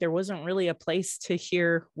felt like there wasn't really a place to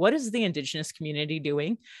hear what is the Indigenous community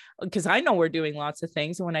doing, because I know we're doing lots of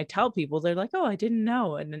things. And when I tell people, they're like, oh, I didn't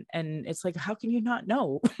know. And it's like, how can you not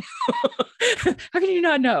know? How can you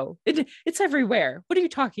not know? It's everywhere. What are you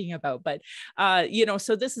talking about? But,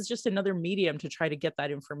 so this is just another medium to try to get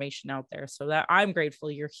that information out there. So that I'm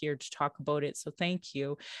grateful you're here to talk about it. So thank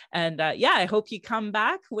you. And I hope you come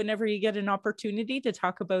back whenever you get an opportunity to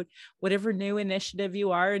talk about whatever new initiative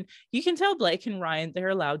you are. And you can tell Blake and Ryan, they're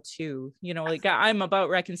allowed to, like I'm about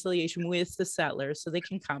reconciliation with the settlers, so they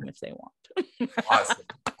can come if they want. Awesome.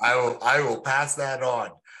 I will pass that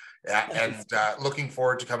on. And looking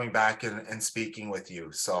forward to coming back and speaking with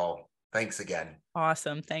you. So thanks again.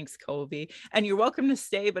 Awesome. Thanks, Colby. And you're welcome to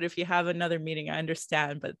stay, but if you have another meeting, I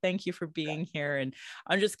understand. But thank you for being here. And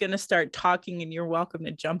I'm just going to start talking and you're welcome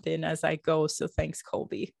to jump in as I go. So thanks,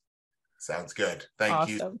 Colby. Sounds good. Thank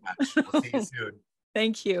you so much. We'll see you soon.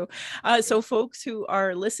 Thank you. So folks who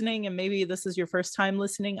are listening, and maybe this is your first time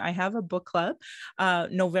listening, I have a book club.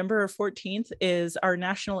 November 14th is our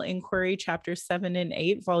National Inquiry, Chapters 7 and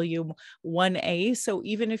 8, Volume 1A. So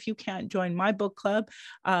even if you can't join my book club,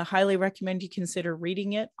 highly recommend you consider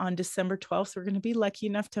reading it. On December 12th, we're going to be lucky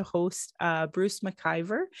enough to host Bruce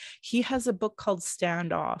McIver. He has a book called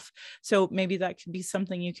Standoff. So maybe that could be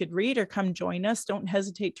something you could read or come join us. Don't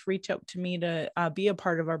hesitate to reach out to me to be a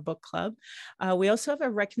part of our book club. We also have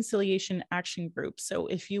a reconciliation action group. So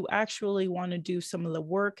if you actually want to do some of the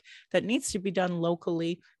work that needs to be done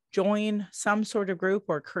locally, join some sort of group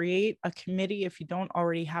or create a committee. If you don't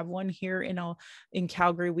already have one here in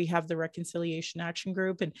Calgary, we have the Reconciliation Action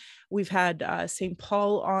Group, and we've had St.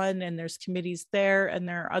 Paul on, and there's committees there, and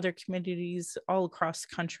there are other committees all across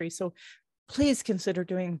the country. So please consider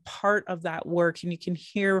doing part of that work. And you can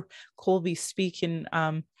hear Colby speak in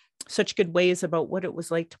such good ways about what it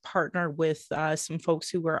was like to partner with some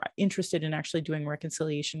folks who were interested in actually doing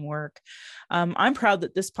reconciliation work. I'm proud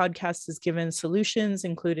that this podcast has given solutions,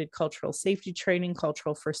 included cultural safety training,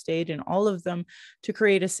 cultural first aid, and all of them to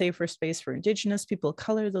create a safer space for Indigenous people of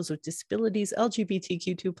color, those with disabilities,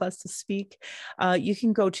 LGBTQ2+ to speak. You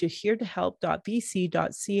can go to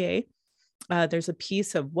heretohelp.bc.ca. There's a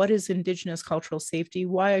piece of What is Indigenous Cultural Safety?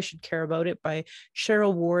 Why I Should Care About It by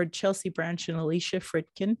Cheryl Ward, Chelsea Branch, and Alicia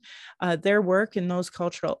Fritkin. Their work and those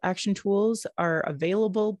cultural action tools are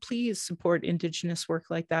available. Please support Indigenous work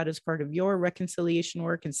like that as part of your reconciliation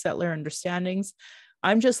work and settler understandings.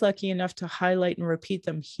 I'm just lucky enough to highlight and repeat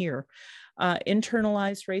them here.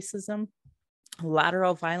 Internalized racism,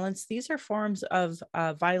 Lateral violence. These are forms of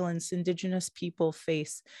violence Indigenous people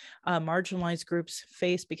face, marginalized groups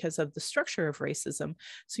face because of the structure of racism.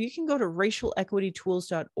 So you can go to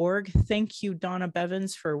racialequitytools.org. Thank you, Donna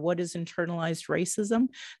Bevins, for What is Internalized Racism.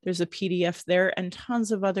 There's a PDF there and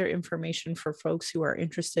tons of other information for folks who are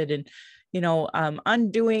interested in,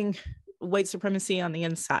 undoing white supremacy on the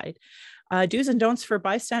inside. Do's and don'ts for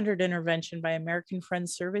bystander intervention by American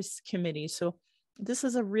Friends Service Committee. So this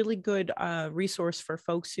is a really good resource for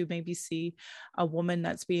folks who maybe see a woman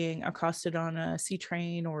that's being accosted on a C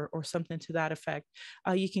train or something to that effect.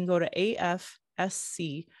 You can go to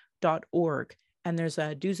afsc.org and there's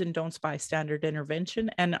a do's and don'ts bystander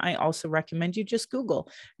intervention. And I also recommend you just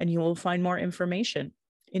Google and you will find more information.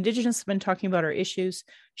 Indigenous have been talking about our issues,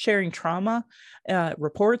 sharing trauma,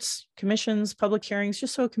 reports, commissions, public hearings,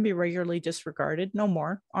 just so it can be regularly disregarded. No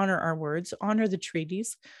more. Honor our words, honor the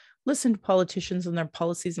treaties. Listen to politicians and their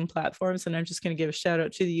policies and platforms. And I'm just going to give a shout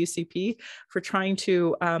out to the UCP for trying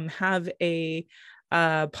to have a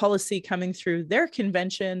policy coming through their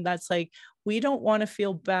convention that's like, we don't want to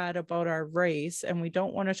feel bad about our race and we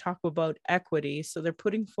don't want to talk about equity. So they're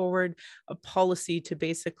putting forward a policy to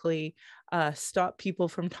basically stop people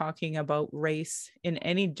from talking about race in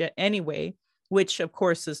any way, which of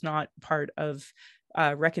course is not part of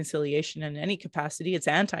reconciliation in any capacity. It's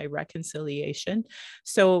anti-reconciliation.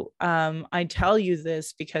 So I tell you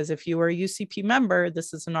this because if you are a UCP member,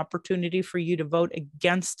 this is an opportunity for you to vote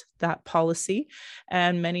against that policy.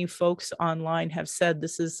 And many folks online have said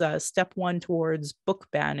this is step one towards book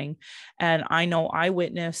banning. And I know I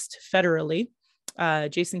witnessed federally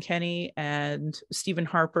Jason Kenney and Stephen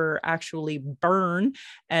Harper actually burn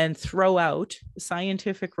and throw out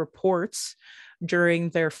scientific reports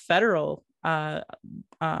during their federal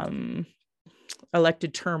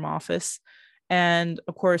elected term office. And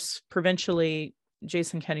of course, provincially,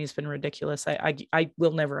 Jason Kenney's been ridiculous. I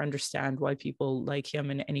will never understand why people like him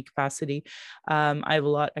in any capacity. I have a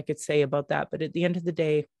lot I could say about that, but at the end of the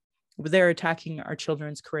day, they're attacking our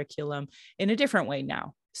children's curriculum in a different way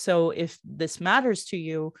now. So if this matters to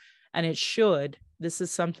you, and it should, this is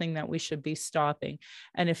something that we should be stopping.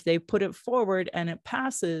 And if they put it forward and it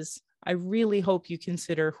passes, I really hope you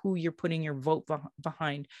consider who you're putting your vote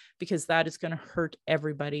behind, because that is going to hurt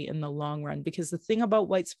everybody in the long run. Because the thing about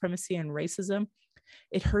white supremacy and racism,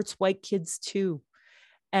 it hurts white kids too.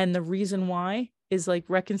 And the reason why is like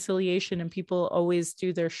reconciliation, and people always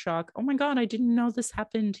do their shock. Oh my God, I didn't know this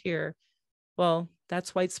happened here. Well,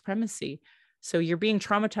 that's white supremacy. So you're being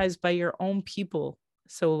traumatized by your own people.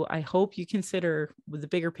 So I hope you consider the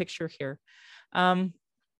bigger picture here.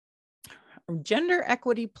 Gender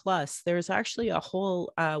Equity Plus, there's actually a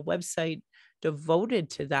whole website devoted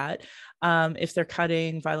to that. If they're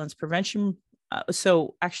cutting violence prevention.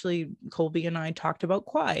 So actually, Colby and I talked about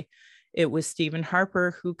QI. It was Stephen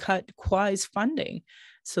Harper who cut QI's funding.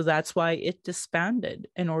 So that's why it disbanded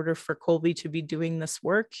in order for Colby to be doing this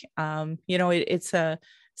work. It's a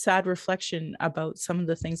sad reflection about some of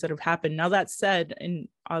the things that have happened. Now, that said, and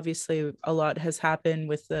obviously a lot has happened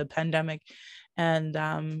with the pandemic and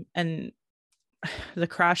the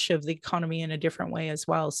crash of the economy in a different way as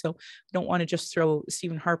well. So I don't want to just throw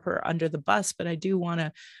Stephen Harper under the bus, but I do want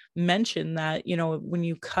to mention that, when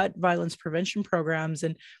you cut violence prevention programs,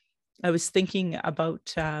 and I was thinking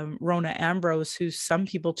about Rona Ambrose, who some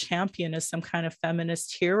people champion as some kind of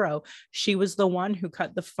feminist hero. She was the one who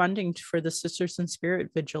cut the funding for the Sisters in Spirit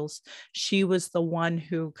vigils. She was the one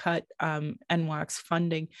who cut NWAC's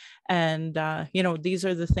funding. And, these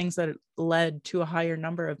are the things that led to a higher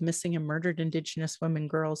number of missing and murdered Indigenous women,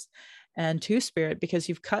 girls, and Two-Spirit, because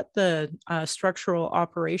you've cut the structural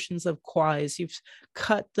operations of QUIs, you've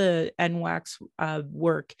cut the NWAC's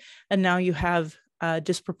work, and now you have a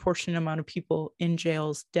disproportionate amount of people in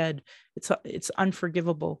jails dead. It's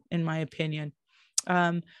unforgivable, in my opinion.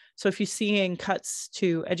 So if you're seeing cuts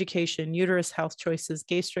to education, uterus health choices,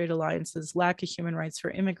 gay-straight alliances, lack of human rights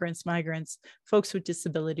for immigrants, migrants, folks with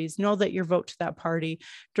disabilities, know that your vote to that party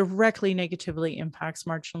directly negatively impacts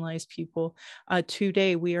marginalized people.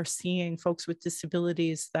 Today, we are seeing folks with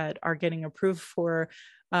disabilities that are getting approved for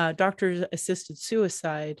doctor-assisted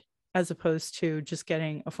suicide as opposed to just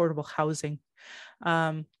getting affordable housing.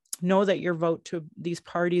 Know that your vote to these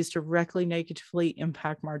parties directly negatively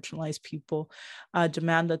impact marginalized people.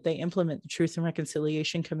 Demand that they implement the Truth and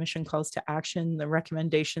Reconciliation Commission calls to action, the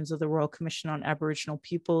recommendations of the Royal Commission on Aboriginal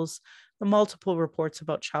Peoples, the multiple reports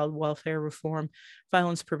about child welfare reform,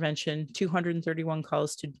 violence prevention, 231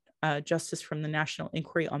 calls to justice from the National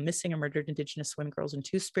Inquiry on Missing and Murdered Indigenous Women, Girls, and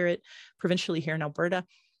Two-Spirit, provincially here in Alberta.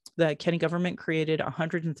 The Kenney government created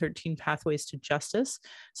 113 pathways to justice.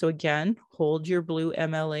 So again, hold your blue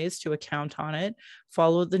MLAs to account on it.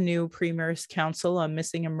 Follow the new Premier's Council on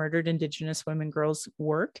Missing and Murdered Indigenous Women Girls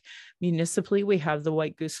work. Municipally, we have the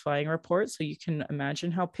White Goose Flying Report. So you can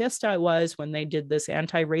imagine how pissed I was when they did this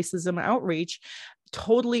anti-racism outreach,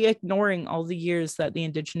 totally ignoring all the years that the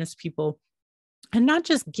Indigenous people, and not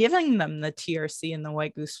just giving them the TRC and the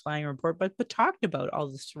White Goose Flying Report, but talked about all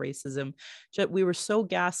this racism. We were so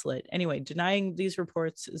gaslit. Anyway, denying these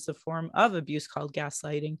reports is a form of abuse called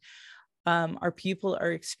gaslighting. Our people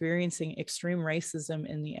are experiencing extreme racism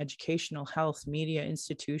in the educational, health, media,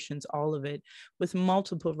 institutions, all of it, with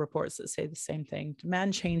multiple reports that say the same thing.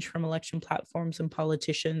 Demand change from election platforms and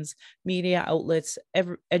politicians, media outlets,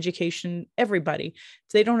 education, everybody.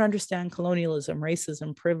 If they don't understand colonialism,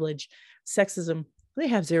 racism, privilege, sexism, they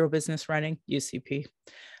have zero business running UCP.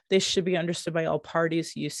 This should be understood by all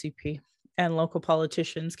parties, UCP, and local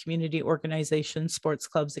politicians, community organizations, sports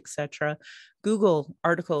clubs, etc. Google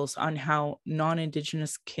articles on how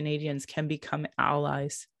non-Indigenous Canadians can become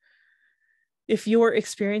allies. If you're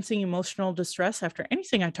experiencing emotional distress after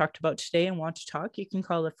anything I talked about today and want to talk, you can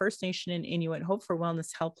call the First Nation and Inuit Hope for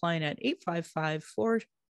Wellness helpline at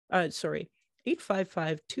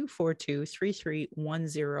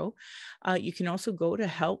 855-242-3310. You can also go to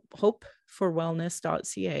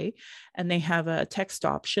hopeforwellness.ca, and they have a text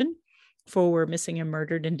option for missing and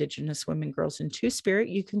murdered Indigenous women, girls, and Two-Spirit.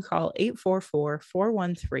 You can call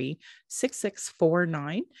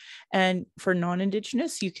 844-413-6649. And for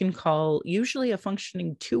non-Indigenous, you can call usually a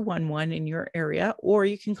functioning 211 in your area, or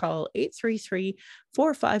you can call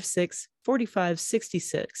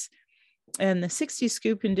 833-456-4566. And the 60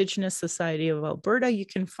 Scoop Indigenous Society of Alberta, you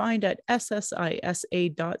can find at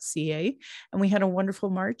ssisa.ca. And we had a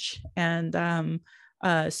wonderful march, and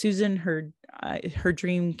Susan, her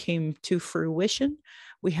dream came to fruition.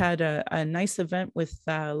 We had a nice event with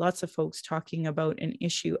lots of folks talking about an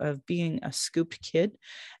issue of being a scooped kid.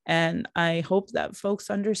 And I hope that folks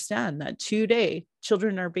understand that today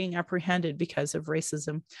children are being apprehended because of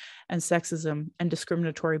racism and sexism and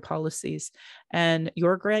discriminatory policies. And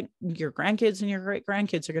your grandkids and your great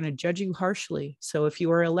grandkids are going to judge you harshly. So if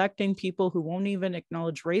you are electing people who won't even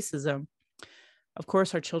acknowledge racism, of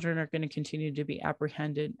course, our children are going to continue to be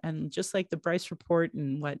apprehended. And just like the Bryce report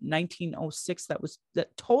in 1906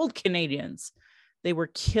 that told Canadians they were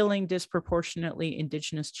killing disproportionately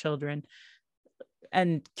Indigenous children,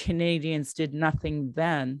 and Canadians did nothing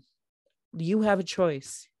then. You have a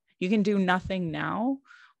choice. You can do nothing now,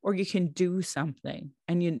 or you can do something.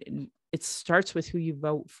 And it starts with who you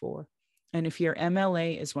vote for. And if your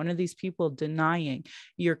MLA is one of these people denying,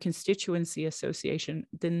 your constituency association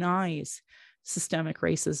denies systemic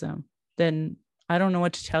racism, then I don't know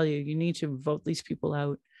what to tell you. You need to vote these people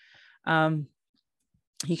out.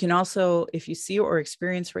 You can also, if you see or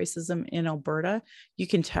experience racism in Alberta, you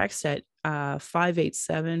can text at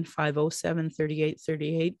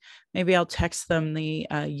 587-507-3838. Maybe I'll text them the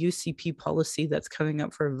UCP policy that's coming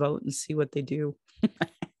up for a vote and see what they do.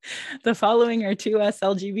 The following are 2S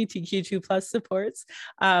LGBTQ2 plus supports.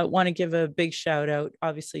 Want to give a big shout out,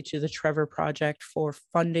 obviously, to the Trevor Project for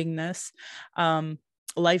funding this.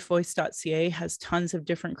 Lifevoice.ca has tons of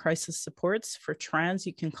different crisis supports. For trans,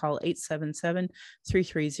 you can call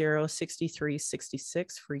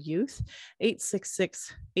 877-330-6366 for youth,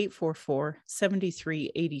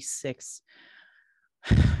 866-844-7386.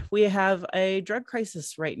 We have a drug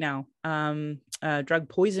crisis right now, drug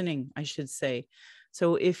poisoning, I should say.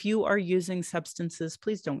 So if you are using substances,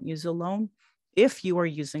 please don't use alone. If you are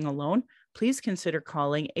using alone, please consider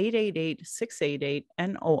calling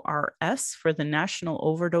 888-688-NORS for the National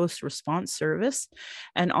Overdose Response Service.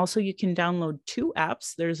 And also you can download two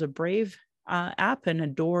apps. There's a Brave app and a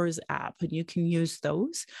Doors app, and you can use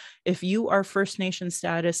those. If you are First Nation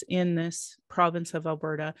status in this province of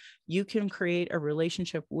Alberta, you can create a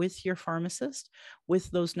relationship with your pharmacist with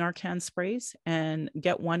those Narcan sprays and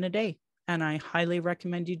get one a day. And I highly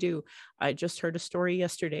recommend you do. I just heard a story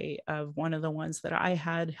yesterday of one of the ones that I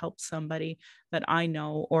had helped somebody that I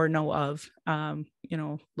know or know of,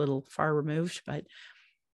 little far removed. But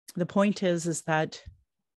the point is that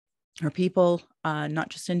our people, not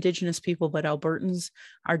just Indigenous people, but Albertans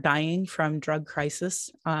are dying from drug crisis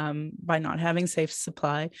by not having safe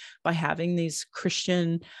supply, by having these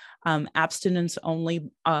Christian abstinence only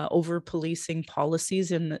over policing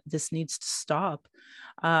policies, and this needs to stop.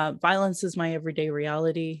 Violence is my everyday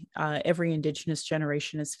reality. Every Indigenous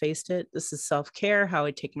generation has faced it. This is self-care, how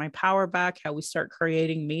I take my power back, how we start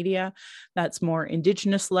creating media that's more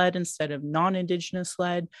Indigenous-led instead of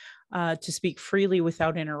non-Indigenous-led, to speak freely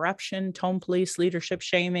without interruption, tone police, leadership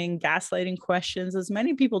shaming, gaslighting questions, as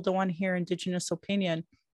many people don't want to hear Indigenous opinion.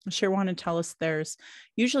 I sure want to tell us theirs,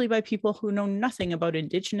 usually by people who know nothing about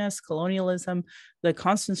Indigenous colonialism, the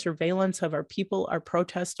constant surveillance of our people, our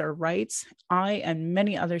protests, our rights. I and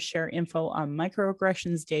many others share info on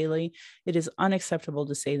microaggressions daily. It is unacceptable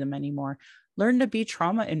to say them anymore. Learn to be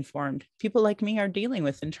trauma informed. People like me are dealing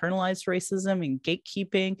with internalized racism and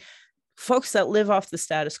gatekeeping, folks that live off the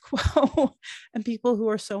status quo, and people who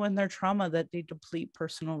are so in their trauma that they deplete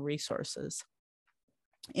personal resources.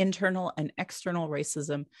 Internal and external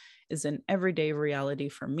racism is an everyday reality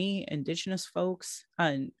for me, Indigenous folks,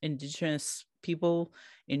 and Indigenous people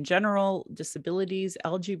in general, disabilities,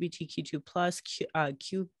 LGBTQ2+,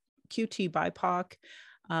 QT BIPOC,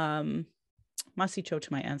 Masicho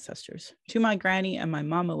to my ancestors, to my granny and my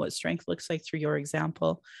mama, what strength looks like through your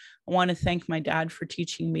example. I want to thank my dad for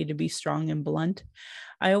teaching me to be strong and blunt.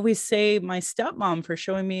 I always say my stepmom for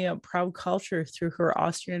showing me a proud culture through her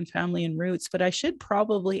Austrian family and roots, but I should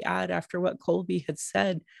probably add, after what Colby had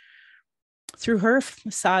said, through her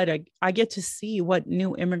side, I get to see what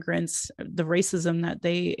new immigrants, the racism that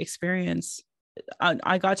they experience.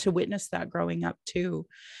 I got to witness that growing up too,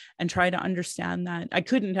 and try to understand that. I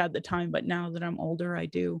couldn't at the time, but now that I'm older, I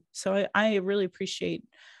do. So I really appreciate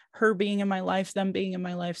her being in my life, them being in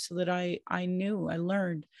my life, so that I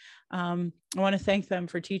learned. I want to thank them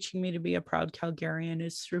for teaching me to be a proud Calgarian.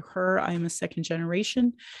 It's through her I am a second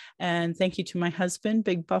generation. And thank you to my husband,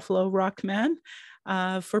 Big Buffalo Rockman,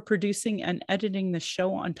 for producing and editing the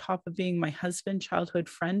show, on top of being my husband, childhood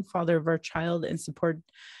friend, father of our child, and support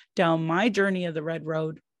down my journey of the Red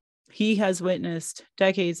Road. He has witnessed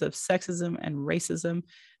decades of sexism and racism,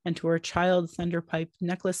 and to our child, Thunderpipe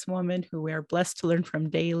Necklace Woman, who we are blessed to learn from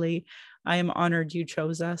daily, I am honored you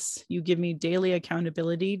chose us. You give me daily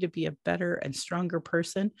accountability to be a better and stronger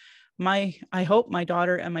person. I hope my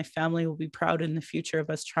daughter and my family will be proud in the future of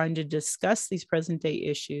us trying to discuss these present day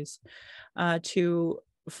issues. To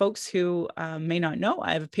folks who may not know,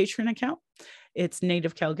 I have a Patreon account. It's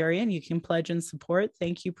Native Calgarian. You can pledge and support.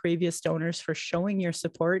 Thank you, previous donors, for showing your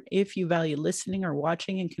support. If you value listening or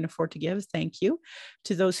watching and can afford to give, thank you.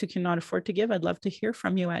 To those who cannot afford to give, I'd love to hear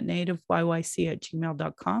from you at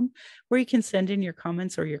nativeyyc@gmail.com, where you can send in your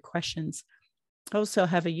comments or your questions. I also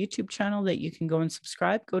have a YouTube channel that you can go and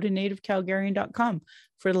subscribe. Go to nativecalgarian.com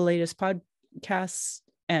for the latest podcasts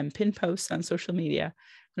and pin posts on social media.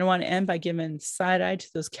 And I want to end by giving side eye to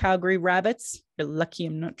those Calgary rabbits. You're lucky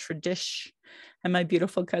I'm not tradish. And my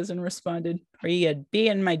beautiful cousin responded, "Are you a bee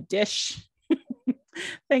in my dish?"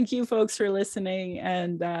 Thank you, folks, for listening.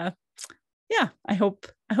 And yeah, I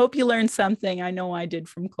hope you learned something. I know I did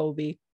from Colby.